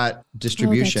 Once we got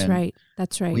distribution. Oh, that's right.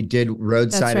 That's right. We did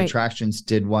Roadside That's right. Attractions,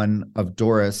 did one of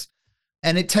Doris,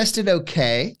 and it tested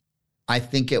okay. I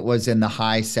think it was in the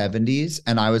high 70s,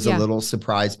 and I was a little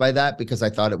surprised by that because I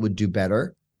thought it would do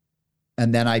better.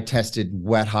 And then I tested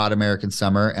Wet Hot American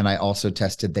Summer, and I also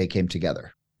tested They Came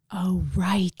Together. Oh,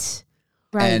 right.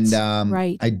 Right. And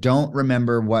right. I don't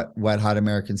remember what Wet Hot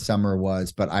American Summer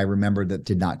was, but I remember that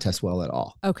did not test well at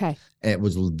all. Okay. It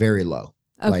was very low.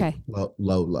 Okay. Like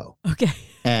low. Okay.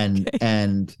 And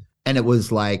and it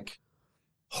was like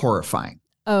horrifying.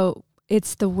 Oh,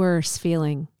 it's the worst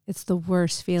feeling. It's the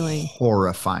worst feeling.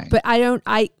 Horrifying. But I don't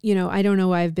know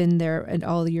why I've been there at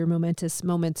all your momentous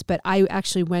moments, but I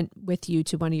actually went with you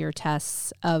to one of your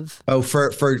tests of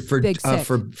for Big Sick.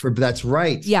 For that's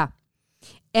right. Yeah.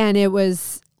 And it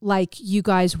was like you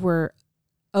guys were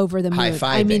over the moon. High-fiving.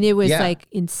 I mean, it was Yeah. like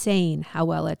insane how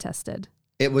well it tested.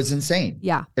 It was insane.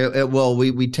 Yeah. Well,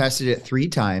 we tested it 3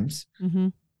 times. Mm-hmm.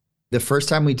 The first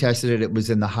time we tested it, it was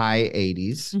in the high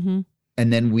 80s. Mm-hmm.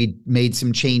 And then we made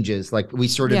some changes. Like we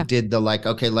sort of Yeah. did the like,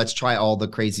 okay, let's try all the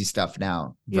crazy stuff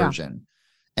now version.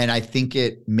 And I think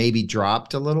it maybe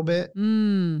dropped a little bit,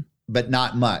 but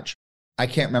not much. I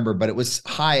can't remember, but it was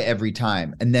high every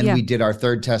time. And then we did our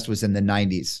third test was in the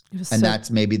 90s. And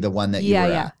that's maybe the one that you were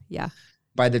at. Yeah.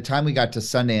 By the time we got to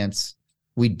Sundance,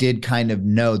 we did kind of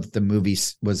know that the movie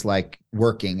was like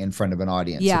working in front of an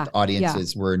audience. Yeah. That the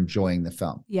audiences were enjoying the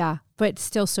film. Yeah. But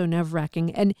still so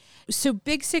nerve-wracking. And so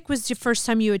Big Sick was the first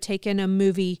time you had taken a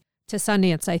movie to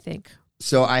Sundance, I think.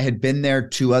 So I had been there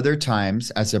 2 other times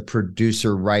as a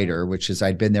producer writer, which is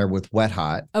I'd been there with Wet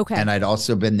Hot. Okay. And I'd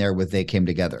also been there with They Came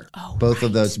Together. Oh, Both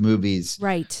of those movies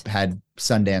Right. had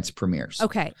Sundance premieres.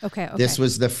 Okay. This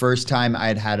was the first time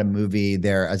I'd had a movie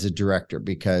there as a director,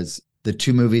 because the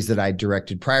 2 movies that I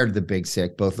directed prior to The Big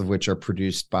Sick, both of which are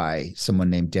produced by someone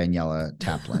named Daniela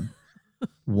Taplin.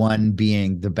 One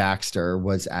being The Baxter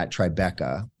was at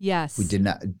Tribeca. Yes. We did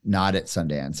not at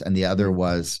Sundance. And the other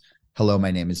was Hello,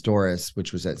 My Name is Doris,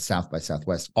 which was at South by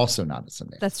Southwest, also not at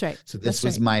Sundance. That's right. So this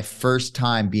was my first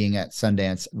time being at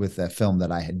Sundance with a film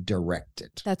that I had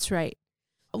directed. That's right.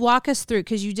 Walk us through,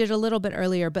 because you did a little bit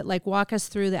earlier, but like walk us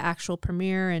through the actual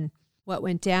premiere and what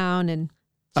went down and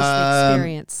just the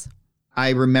experience.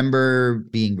 I remember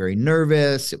being very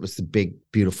nervous. It was the big,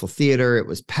 beautiful theater. It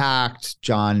was packed.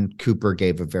 John Cooper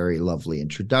gave a very lovely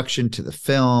introduction to the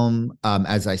film.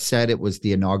 As I said, it was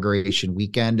the inauguration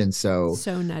weekend. And so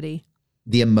nutty.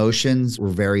 The emotions were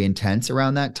very intense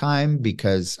around that time,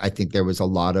 because I think there was a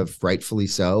lot of, rightfully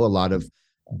so, a lot of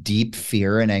deep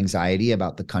fear and anxiety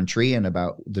about the country and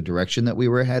about the direction that we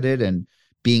were headed. And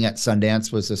being at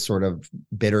Sundance was a sort of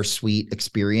bittersweet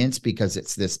experience, because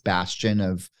it's this bastion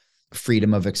of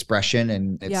freedom of expression,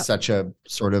 and it's such a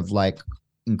sort of like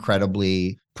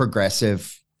incredibly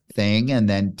progressive thing. And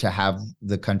then to have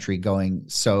the country going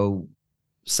so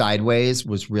sideways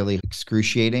was really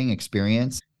excruciating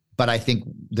experience. But I think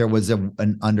there was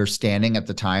an understanding at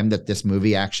the time that this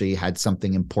movie actually had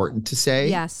something important to say.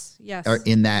 Yes. Or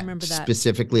in that, remember that.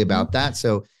 specifically about that.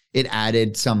 So it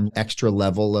added some extra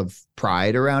level of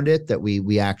pride around it that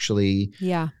we actually,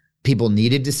 people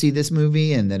needed to see this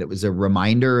movie, and that it was a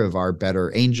reminder of our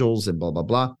better angels and blah, blah,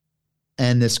 blah.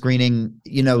 And the screening,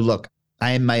 look,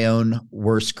 I am my own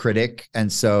worst critic.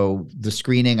 And so the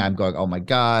screening, I'm going, oh my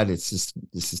God, this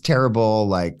is terrible.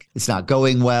 Like, it's not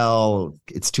going well.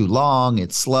 It's too long.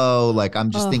 It's slow. Like, I'm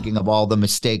just thinking of all the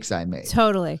mistakes I made.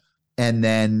 Totally. And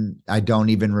then I don't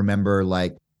even remember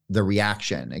like the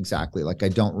reaction exactly. Like, I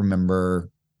don't remember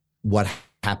what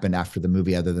happened after the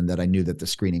movie, other than that I knew that the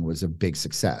screening was a big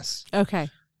success. Okay.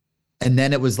 And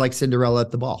then it was like Cinderella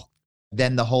at the ball.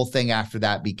 Then the whole thing after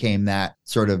that became that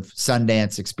sort of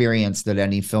Sundance experience that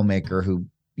any filmmaker who,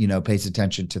 pays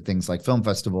attention to things like film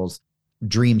festivals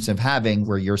dreams of having,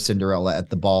 where you're Cinderella at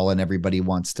the ball and everybody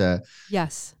wants to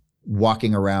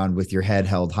walking around with your head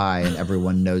held high, and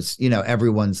everyone knows,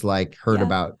 everyone's like heard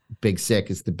about Big Sick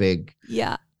is the big,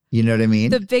 you know what I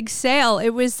mean? The big sale. It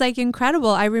was like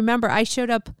incredible. I remember I showed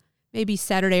up maybe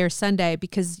Saturday or Sunday,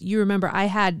 because you remember I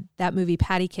had that movie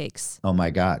Patty Cakes. Oh my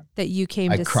God. That you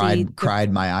came to see. I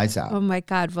cried my eyes out. Oh my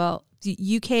God. Well,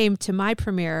 you came to my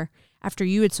premiere after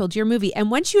you had sold your movie. And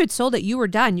once you had sold it, you were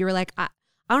done. You were like, I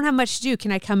don't have much to do.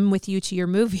 Can I come with you to your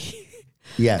movie?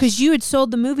 Yes. Because you had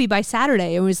sold the movie by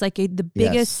Saturday. It was like the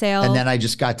biggest sale. And then I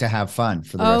just got to have fun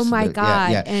for the rest of it. Oh my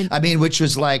God. Yeah. And I mean, which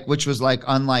was like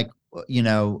unlike,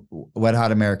 Wet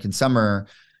Hot American Summer,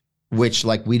 which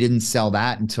like we didn't sell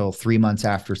that until 3 months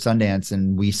after Sundance,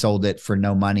 and we sold it for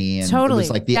no money. And totally. It was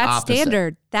like the That's opposite.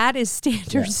 Standard. That is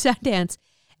standard Sundance.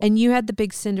 And you had the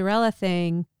big Cinderella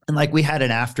thing. And like we had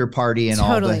an after party, and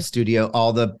all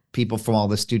the people from all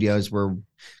the studios were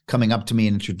coming up to me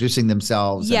and introducing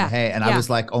themselves. And hey, and I was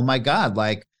like, oh my God,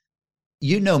 like,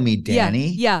 you know me, Danny.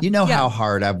 You know how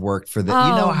hard I've worked for this.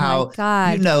 You know how, my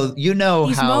God. you know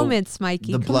These how moments,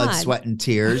 Mikey, the blood, on. sweat, and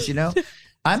tears,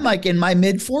 I'm like in my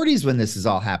mid 40s when this is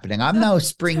all happening. I'm no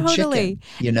spring chicken,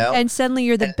 And suddenly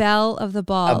you're the belle of the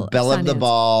ball. A belle of the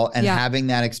ball, and having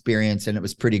that experience, and it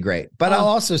was pretty great. But I'll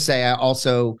also say,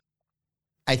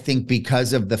 I think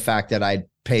because of the fact that I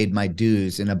paid my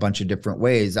dues in a bunch of different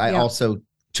ways, I also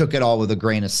took it all with a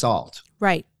grain of salt.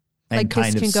 Right. And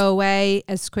like this can go away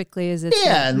as quickly as it's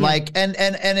and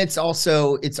it's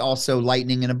also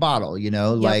lightning in a bottle,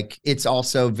 like it's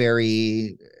also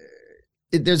very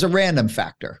there's a random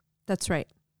factor. That's right.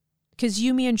 Because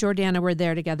you, me, and Jordana were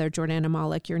there together. Jordana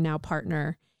Malik, your now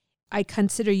partner. I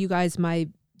consider you guys my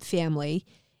family,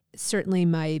 certainly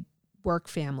my work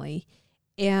family.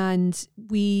 And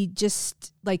we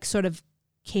just like sort of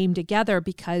came together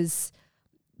because,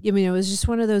 it was just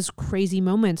one of those crazy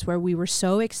moments where we were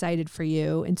so excited for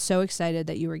you and so excited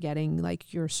that you were getting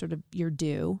like your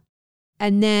due.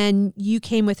 And then you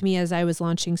came with me as I was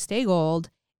launching Stay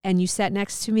Gold, and you sat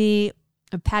next to me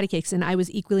of Patty Cakes, and I was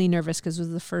equally nervous because it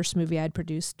was the first movie I'd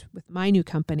produced with my new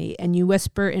company. And you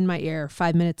whisper in my ear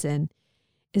 5 minutes in,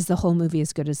 is the whole movie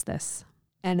as good as this?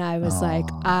 And I was like,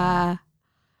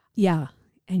 yeah.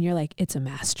 And you're like, it's a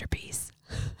masterpiece.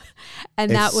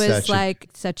 And that was like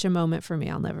such a moment for me.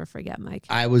 I'll never forget, Mike.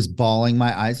 I was bawling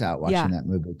my eyes out watching that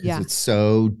movie because it's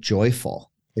so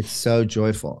joyful. It's so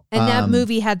joyful. And that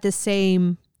movie had the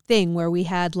same thing where we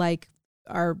had like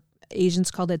our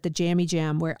Asians called it the Jammy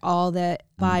Jam, where all the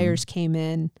buyers came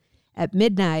in at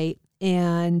midnight,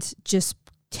 and just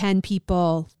 10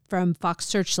 people from Fox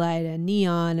Searchlight and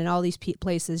Neon and all these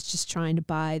places just trying to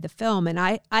buy the film. And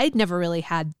I'd never really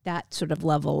had that sort of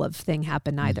level of thing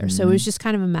happen either. So it was just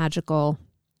kind of a magical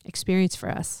experience for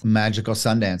us. Magical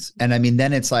Sundance. And I mean,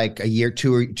 then it's like a year,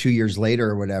 2 years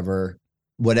later or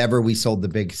whatever we sold the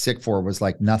Big Sick for was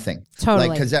like nothing. Totally.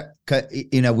 Like,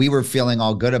 cause we were feeling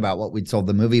all good about what we'd sold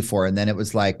the movie for. And then it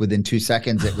was like within 2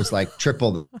 seconds, it was like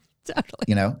triple,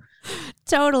 Totally.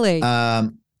 Totally.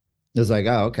 It was like,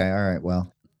 oh, okay. All right.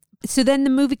 Well, so then the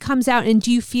movie comes out, and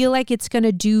do you feel like it's going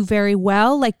to do very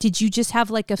well? Like, did you just have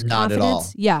like a confidence? Not at all.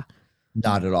 Yeah.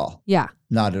 Not at all. Yeah.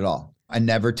 Not at all. I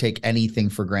never take anything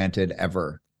for granted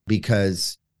ever,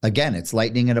 because again, it's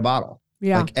lightning in a bottle.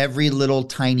 Yeah. Like every little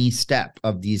tiny step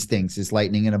of these things is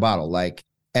lightning in a bottle. Like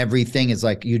everything is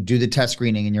like, you do the test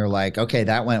screening and you're like, okay,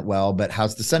 that went well, but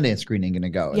how's the Sundance screening going to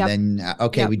go? Yep. And then,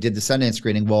 okay, we did the Sundance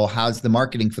screening. Well, how's the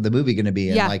marketing for the movie going to be?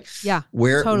 And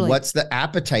what's the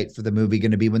appetite for the movie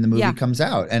going to be when the movie comes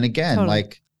out? And again,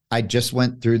 like I just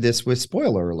went through this with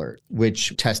Spoiler Alert,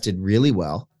 which tested really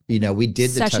well. We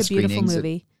did the test screenings.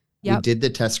 Movie. We did the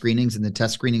test screenings, and the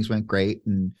test screenings went great.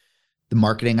 And the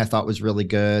marketing I thought was really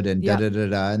good, and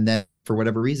And then for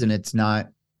whatever reason, it's not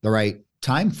the right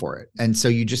time for it. And so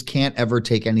you just can't ever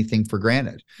take anything for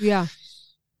granted. Yeah.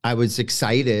 I was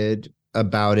excited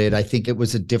about it. I think it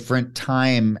was a different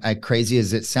time, as crazy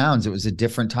as it sounds, it was a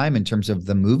different time in terms of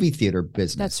the movie theater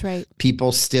business. That's right.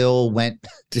 People still went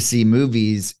to see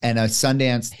movies, and a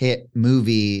Sundance hit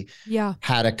movie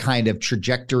had a kind of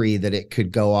trajectory that it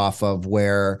could go off of,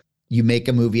 where you make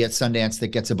a movie at Sundance that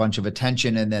gets a bunch of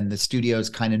attention, and then the studios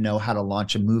kind of know how to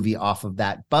launch a movie off of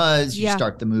that buzz. You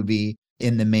start the movie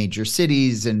in the major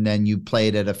cities, and then you play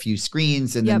it at a few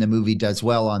screens, and then the movie does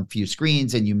well on few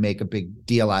screens, and you make a big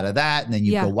deal out of that, and then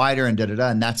you go wider and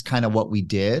and that's kind of what we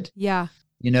did. Yeah.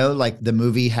 You know, like the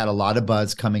movie had a lot of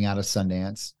buzz coming out of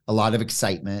Sundance, a lot of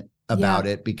excitement about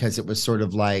it, because it was sort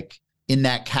of like in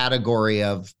that category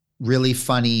of really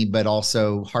funny, but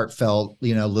also heartfelt,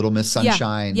 you know, Little Miss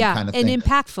Sunshine kind of thing. And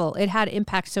impactful. It had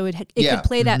impact. So it could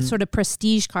play that sort of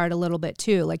prestige card a little bit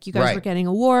too. Like you guys were getting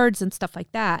awards and stuff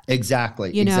like that.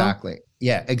 Exactly. You know? Exactly.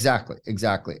 Yeah,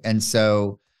 exactly. And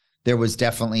so there was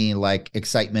definitely like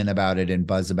excitement about it and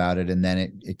buzz about it. And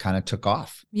then it kind of took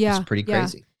off. Yeah. It's pretty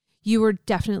crazy. You were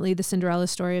definitely the Cinderella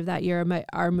story of that year.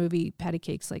 Our movie Patty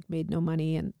Cakes like made no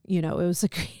money, and you know, it was a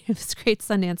great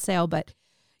Sundance sale, but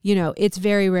you know, it's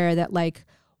very rare that like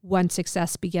one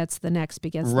success begets the next, the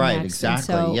next. Exactly.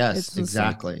 So yes,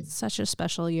 exactly. Like such a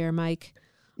special year, Mike.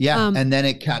 Yeah. And then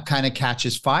it kind of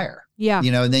catches fire. Yeah.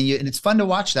 You know, and then and it's fun to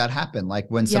watch that happen. Like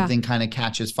when something kind of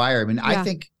catches fire. I mean, I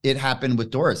think it happened with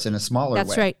Doris in a smaller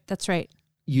way. That's right.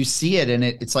 You see it, and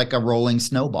it's like a rolling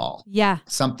snowball. Yeah.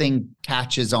 Something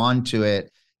catches on to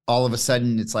it. All of a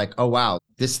sudden it's like, oh, wow,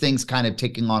 this thing's kind of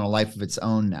taking on a life of its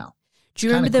own now. Do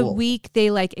you remember the week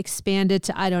they like expanded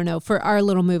to, I don't know, for our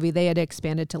little movie, they had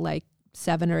expanded to like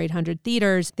 700 or 800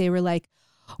 theaters. They were like,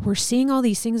 we're seeing all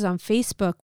these things on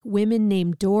Facebook. Women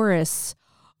named Doris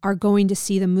are going to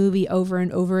see the movie over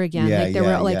and over again. Yeah, like there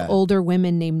were like older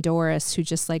women named Doris who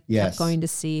just like kept going to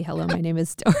see, hello, my name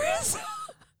is Doris.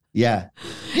 Yeah.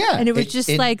 And it was just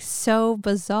like so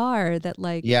bizarre that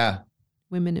like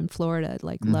women in Florida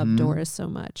like love Doris so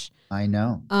much. I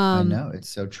know. It's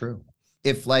so true.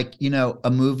 If like, you know,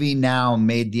 a movie now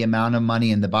made the amount of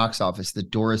money in the box office that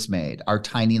Doris made, our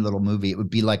tiny little movie, it would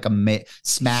be like a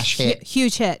smash hit.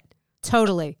 Huge hit.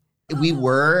 Totally. We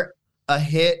were a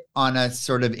hit on a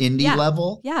sort of indie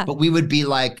level. Yeah. But we would be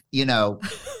like, you know,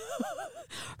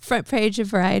 front page of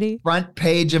Variety,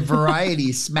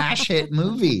 smash hit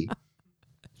movie.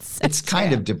 It's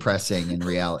kind of depressing in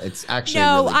reality. It's actually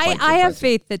really I have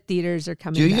faith that theaters are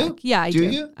coming back. Do you? Yeah, I do.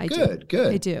 You? I Good.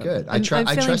 I do. Good. I'm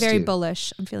feeling very you.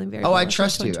 bullish. I'm feeling very bullish. bullish. I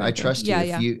trust you. I trust you.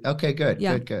 Yeah. Okay, good.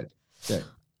 Yeah. Good.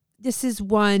 This is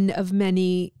one of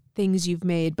many things you've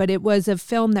made, but it was a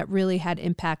film that really had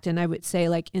impact. And I would say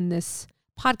like in this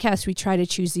podcast, we try to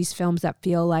choose these films that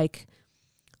feel like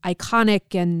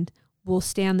iconic and will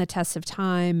stand the test of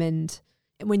time. And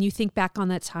when you think back on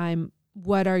that time,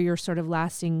 what are your sort of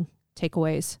lasting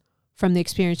takeaways from the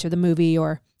experience of the movie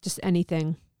or just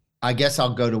anything? I guess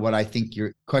I'll go to what I think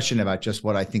your question about, just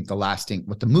what I think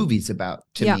what the movie's about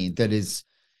to me. That is,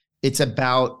 it's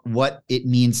about what it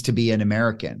means to be an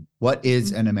American. What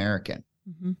is an American?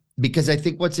 Mm-hmm. Because I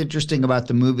think what's interesting about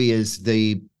the movie is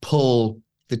the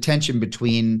tension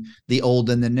between the old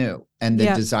and the new, and the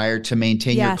desire to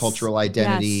maintain your cultural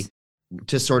identity,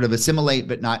 to sort of assimilate,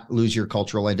 but not lose your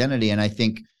cultural identity. And I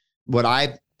think what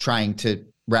I'm trying to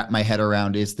wrap my head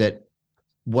around is that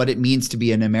what it means to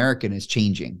be an American is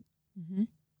changing. Mm-hmm.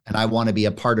 And I want to be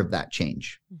a part of that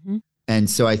change. Mm-hmm. And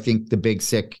so I think The Big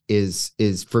Sick is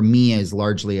for me is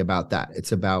largely about that.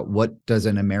 It's about, what does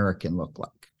an American look like?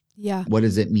 Yeah. What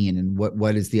does it mean? And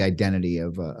what is the identity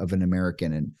of an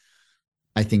American? And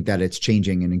I think that it's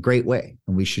changing in a great way,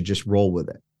 and we should just roll with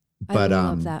it. But I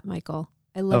love that, Michael.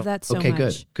 I love that so much.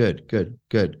 Okay,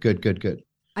 good.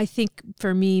 I think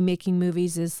for me, making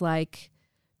movies is like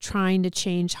trying to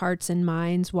change hearts and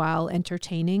minds while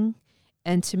entertaining.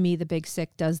 And to me, The Big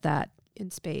Sick does that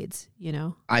in spades, you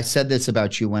know? I said this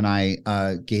about you when I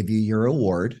gave you your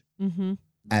award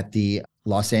at the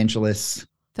Los Angeles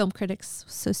Film Critics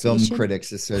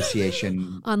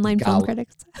Association. Online Film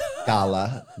Critics.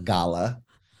 Gala.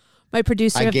 My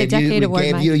producer of the Decade Award.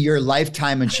 We gave you your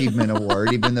Lifetime Achievement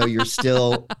Award, even though you're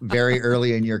still very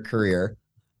early in your career.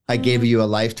 I gave you a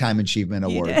Lifetime Achievement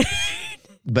Award.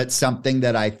 But something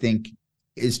that I think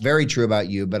is very true about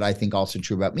you, but I think also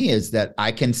true about me, is that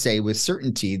I can say with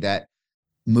certainty that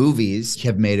movies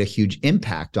have made a huge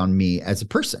impact on me as a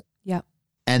person. Yeah.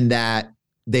 And that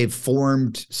they've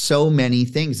formed so many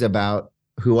things about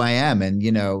who I am, and,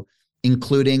 you know,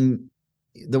 including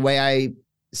the way I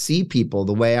see people,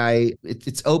 the way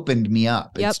it's opened me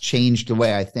up. It's changed the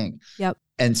way I think. Yep.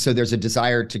 And so there's a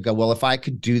desire to go, well, if I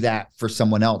could do that for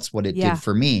someone else, what it did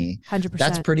for me, 100%.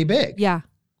 That's pretty big. Yeah.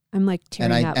 I'm like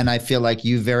tearing up. And I feel like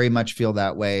you very much feel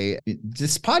that way.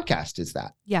 This podcast is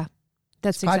that. Yeah.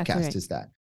 That's this exactly podcast right. is that.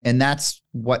 And that's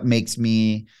what makes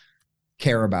me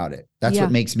care about it. That's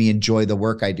what makes me enjoy the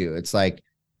work I do. It's like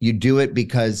you do it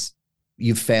because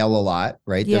you fail a lot,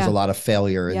 right? There's a lot of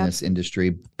failure in this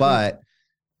industry, but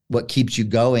what keeps you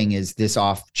going is this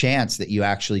off chance that you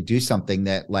actually do something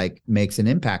that like makes an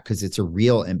impact because it's a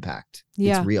real impact.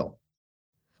 Yeah. It's real.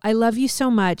 I love you so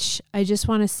much. I just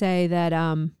want to say that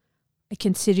I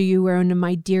consider you one of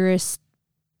my dearest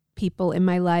people in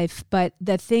my life. But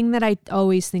the thing that I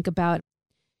always think about,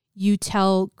 you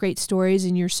tell great stories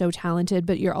and you're so talented,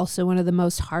 but you're also one of the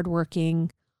most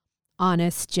hardworking,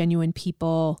 honest, genuine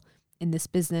people in this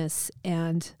business.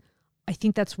 And I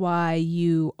think that's why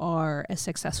you are as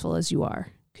successful as you are,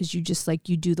 because you just like,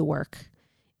 you do the work.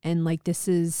 And like, this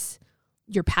is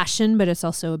your passion, but it's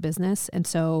also a business. And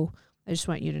so I just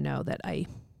want you to know that I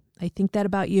think that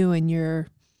about you, and you're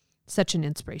such an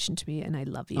inspiration to me, and I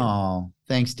love you. Oh,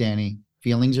 thanks, Danny.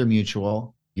 Feelings are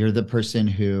mutual. You're the person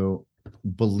who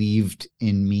believed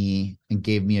in me and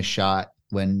gave me a shot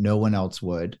when no one else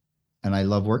would. And I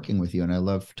love working with you, and I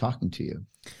love talking to you.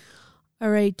 All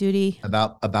right, Duty.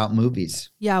 About movies.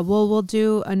 Yeah, well, we'll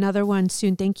do another one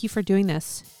soon. Thank you for doing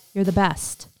this. You're the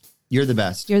best. You're the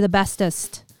best. You're the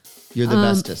bestest. You're the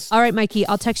bestest. All right, Mikey,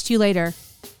 I'll text you later.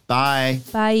 Bye.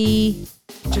 Bye.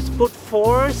 Just put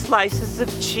 4 slices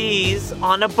of cheese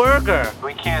on a burger.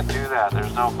 We can't do that.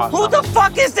 There's no fun. Who the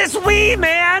fuck is this we,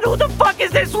 man? Who the fuck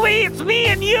is this we? It's me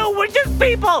and you. We're just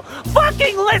people.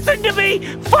 Fucking listen to me.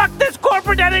 Fuck this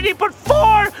corporate entity. Put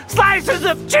 4 slices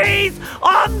of cheese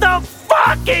on the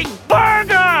fucking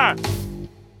burger.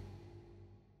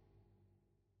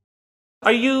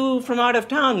 Are you from out of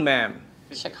town, ma'am?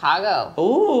 Chicago.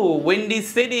 Ooh, Windy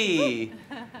City.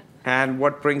 And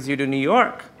what brings you to New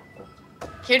York?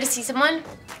 Here to see someone?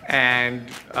 And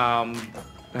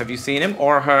have you seen him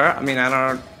or her? I mean,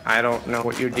 I don't know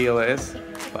what your deal is,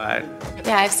 but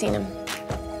yeah, I've seen him.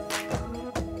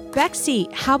 Bexy,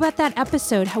 how about that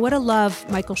episode? What a love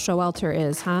Michael Showalter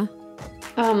is, huh?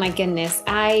 Oh my goodness.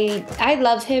 I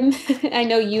love him. I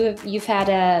know you've had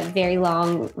a very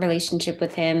long relationship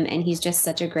with him, and he's just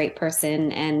such a great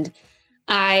person. And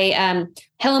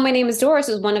Hello, My Name is Doris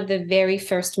was one of the very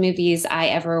first movies I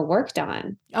ever worked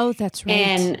on. Oh, that's right.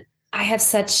 And I have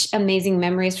such amazing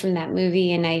memories from that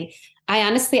movie. And I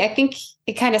honestly, I think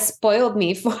it kind of spoiled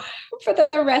me for the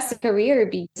rest of the career,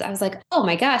 because I was like, oh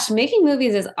my gosh, making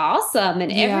movies is awesome.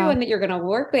 And everyone that you're going to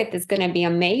work with is going to be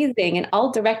amazing. And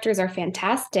all directors are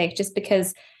fantastic, just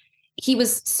because he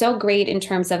was so great in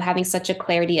terms of having such a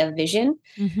clarity of vision,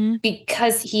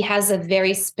 because he has a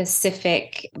very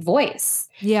specific voice.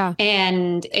 Yeah.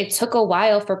 And it took a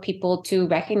while for people to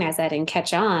recognize that and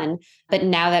catch on. But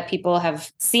now that people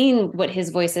have seen what his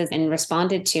voice is and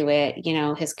responded to it, you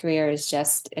know, his career has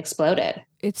just exploded.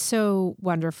 It's so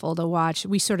wonderful to watch.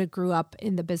 We sort of grew up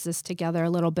in the business together a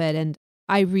little bit. And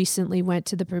I recently went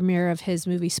to the premiere of his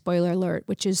movie, Spoiler Alert,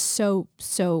 which is so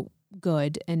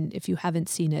good. And if you haven't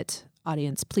seen it,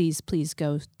 audience, please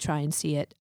go try and see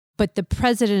it. But the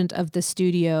president of the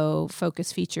studio,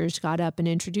 Focus Features, got up and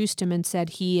introduced him and said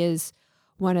he is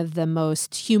one of the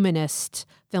most humanist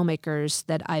filmmakers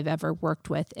that I've ever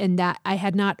worked with. And that I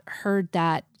had not heard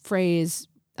that phrase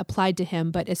applied to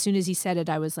him, but as soon as he said it,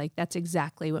 I was like, that's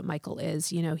exactly what Michael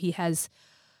is. You know, he has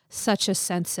such a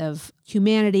sense of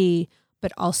humanity,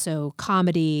 but also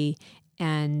comedy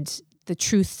and the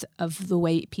truth of the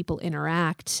way people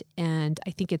interact. And I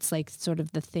think it's like sort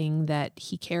of the thing that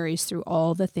he carries through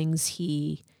all the things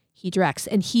he directs.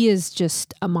 And he is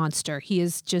just a monster. He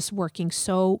is just working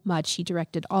so much. He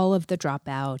directed all of The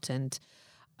Dropout and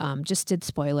just did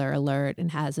Spoiler Alert,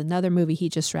 and has another movie he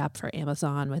just wrapped for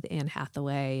Amazon with Anne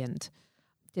Hathaway, and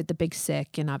did The Big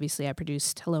Sick. And obviously I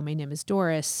produced Hello, My Name is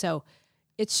Doris. So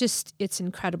it's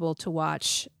incredible to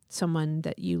watch someone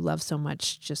that you love so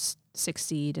much just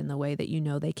succeed in the way that you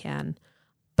know they can.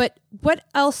 But what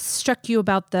else struck you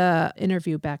about the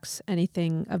interview, Bex?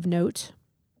 Anything of note?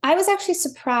 I was actually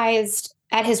surprised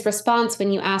at his response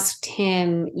when you asked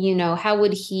him, you know, how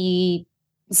would he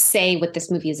say what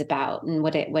this movie is about and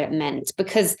what it meant?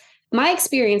 Because my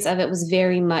experience of it was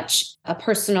very much a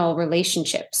personal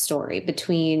relationship story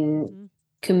between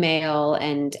Kumail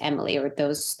and Emily, or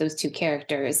those two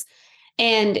characters.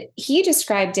 And he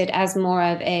described it as more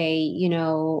of a, you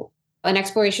know, an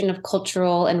exploration of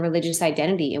cultural and religious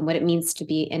identity and what it means to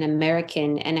be an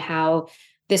American, and how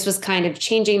this was kind of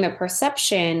changing the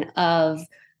perception of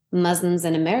Muslims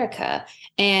in America.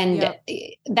 And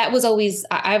that was always,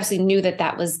 I obviously knew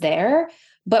that was there,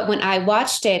 But when I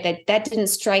watched it, that didn't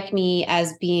strike me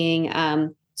as being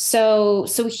so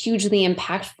hugely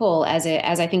impactful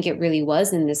as I think it really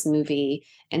was in this movie.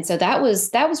 And so that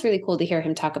was really cool to hear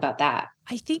him talk about that.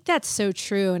 I think that's so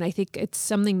true. And I think it's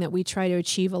something that we try to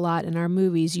achieve a lot in our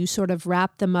movies. You sort of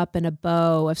wrap them up in a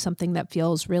bow of something that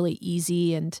feels really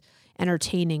easy and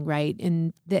entertaining, right?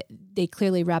 And they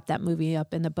clearly wrapped that movie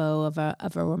up in the bow of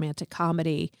a romantic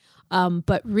comedy.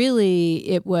 But really,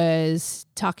 it was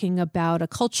talking about a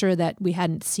culture that we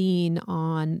hadn't seen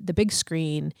on the big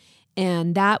screen.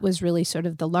 And that was really sort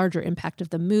of the larger impact of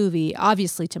the movie,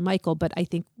 obviously to Michael. But I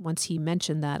think once he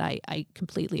mentioned that, I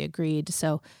completely agreed.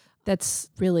 So that's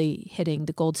really hitting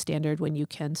the gold standard when you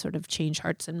can sort of change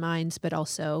hearts and minds, but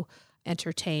also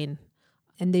entertain.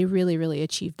 And they really, really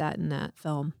achieved that in that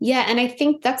film. Yeah, and I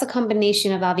think that's a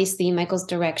combination of obviously Michael's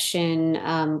direction,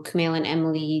 Kumail and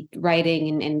Emily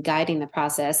writing and guiding the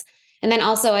process. And then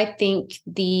also I think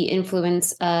the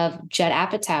influence of Judd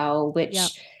Apatow, which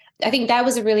I think that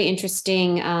was a really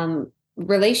interesting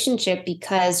relationship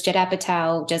because Judd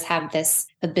Apatow does have this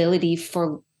ability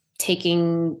for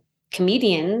taking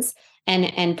comedians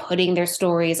and putting their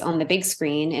stories on the big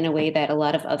screen in a way that a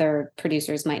lot of other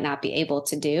producers might not be able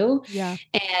to do. Yeah.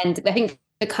 And I think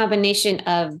the combination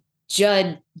of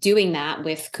Judd doing that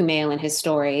with Kumail and his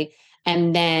story,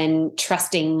 and then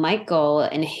trusting Michael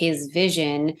and his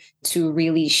vision to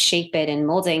really shape it and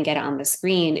mold it and get it on the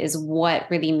screen is what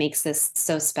really makes this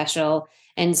so special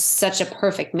and such a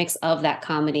perfect mix of that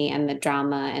comedy and the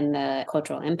drama and the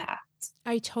cultural impact.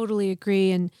 I totally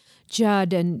agree. And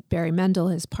Judd and Barry Mendel,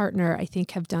 his partner, I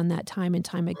think have done that time and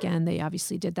time again. They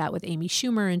obviously did that with Amy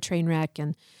Schumer in Trainwreck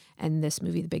and this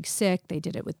movie, The Big Sick. They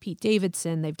did it with Pete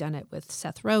Davidson. They've done it with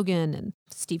Seth Rogen and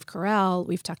Steve Carell.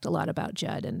 We've talked a lot about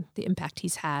Judd and the impact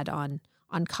he's had on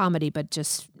comedy, but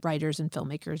just writers and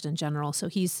filmmakers in general. So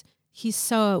he's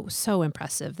so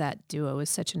impressive. That duo is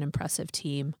such an impressive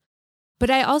team. But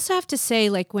I also have to say,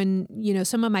 like when,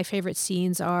 some of my favorite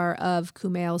scenes are of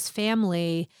Kumail's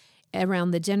family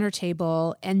around the dinner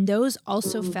table, and those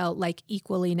also felt like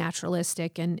equally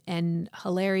naturalistic and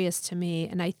hilarious to me.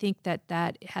 And I think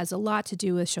that has a lot to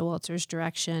do with Showalter's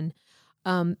direction,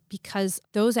 because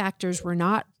those actors were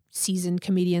not seasoned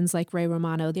comedians like Ray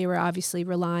Romano. They were obviously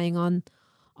relying on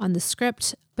the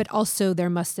script, but also there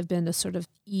must have been a sort of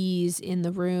ease in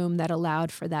the room that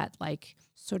allowed for that like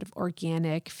sort of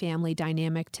organic family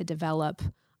dynamic to develop,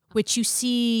 which you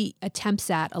see attempts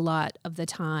at a lot of the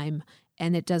time.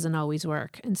 And it doesn't always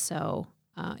work. And so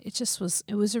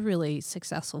it was a really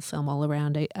successful film all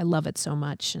around. I love it so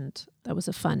much. And that was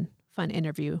a fun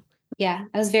interview. Yeah,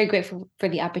 I was very grateful for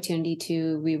the opportunity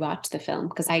to rewatch the film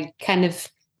because I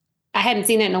hadn't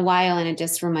seen it in a while. And it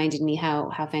just reminded me how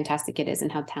fantastic it is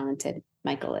and how talented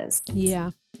Michael is.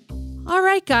 Yeah. All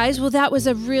right, guys. Well, that was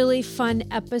a really fun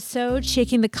episode,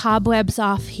 shaking the cobwebs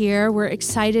off here. We're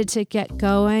excited to get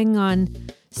going on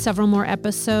several more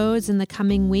episodes in the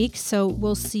coming weeks. So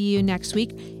we'll see you next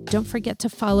week. Don't forget to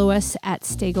follow us at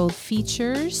Stay Gold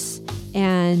Features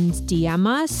and DM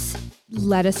us.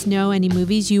 Let us know any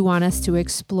movies you want us to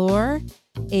explore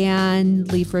and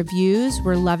leave reviews.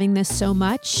 We're loving this so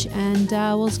much. And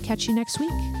we'll catch you next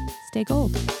week. Stay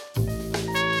gold.